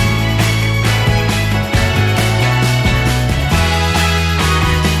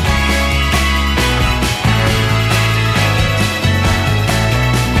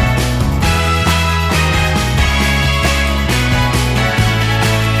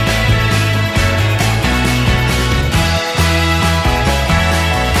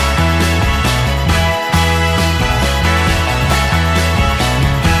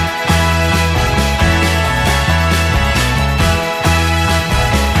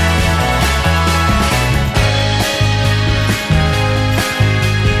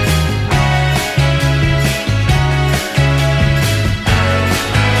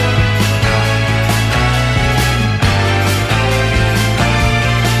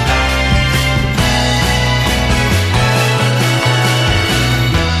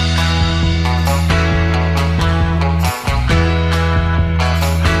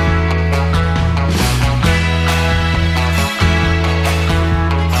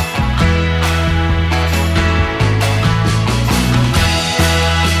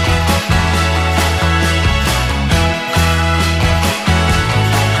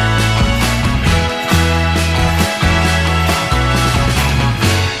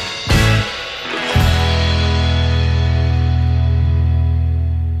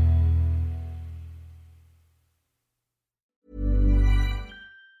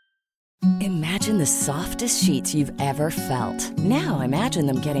 Imagine the softest sheets you've ever felt. Now imagine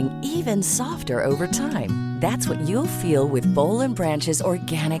them getting even softer over time. That's what you'll feel with Boll & Branch's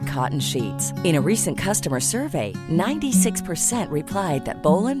organic cotton sheets. In a recent customer survey, 96% replied that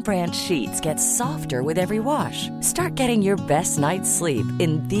Boll & Branch sheets get softer with every wash. Start getting your best night's sleep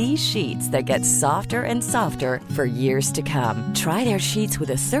in these sheets that get softer and softer for years to come. Try their sheets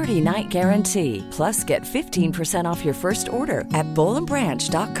with a 30-night guarantee. Plus, get 15% off your first order at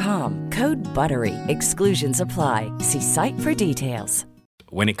bollandbranch.com. Code BUTTERY. Exclusions apply. See site for details.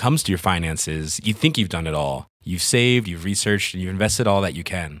 When it comes to your finances, you think you've done it all. You've saved, you've researched, and you've invested all that you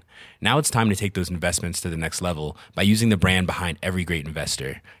can. Now it's time to take those investments to the next level by using the brand behind every great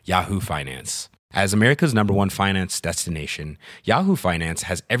investor, Yahoo Finance. As America's #1 finance destination, Yahoo Finance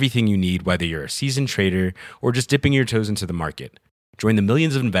has everything you need, whether you're a seasoned trader or just dipping your toes into the market. Join the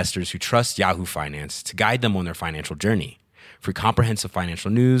millions of investors who trust Yahoo Finance to guide them on their financial journey. For comprehensive financial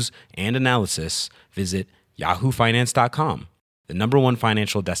news and analysis, visit yahoofinance.com. The #1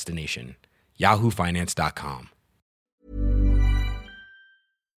 financial destination, yahoofinance.com.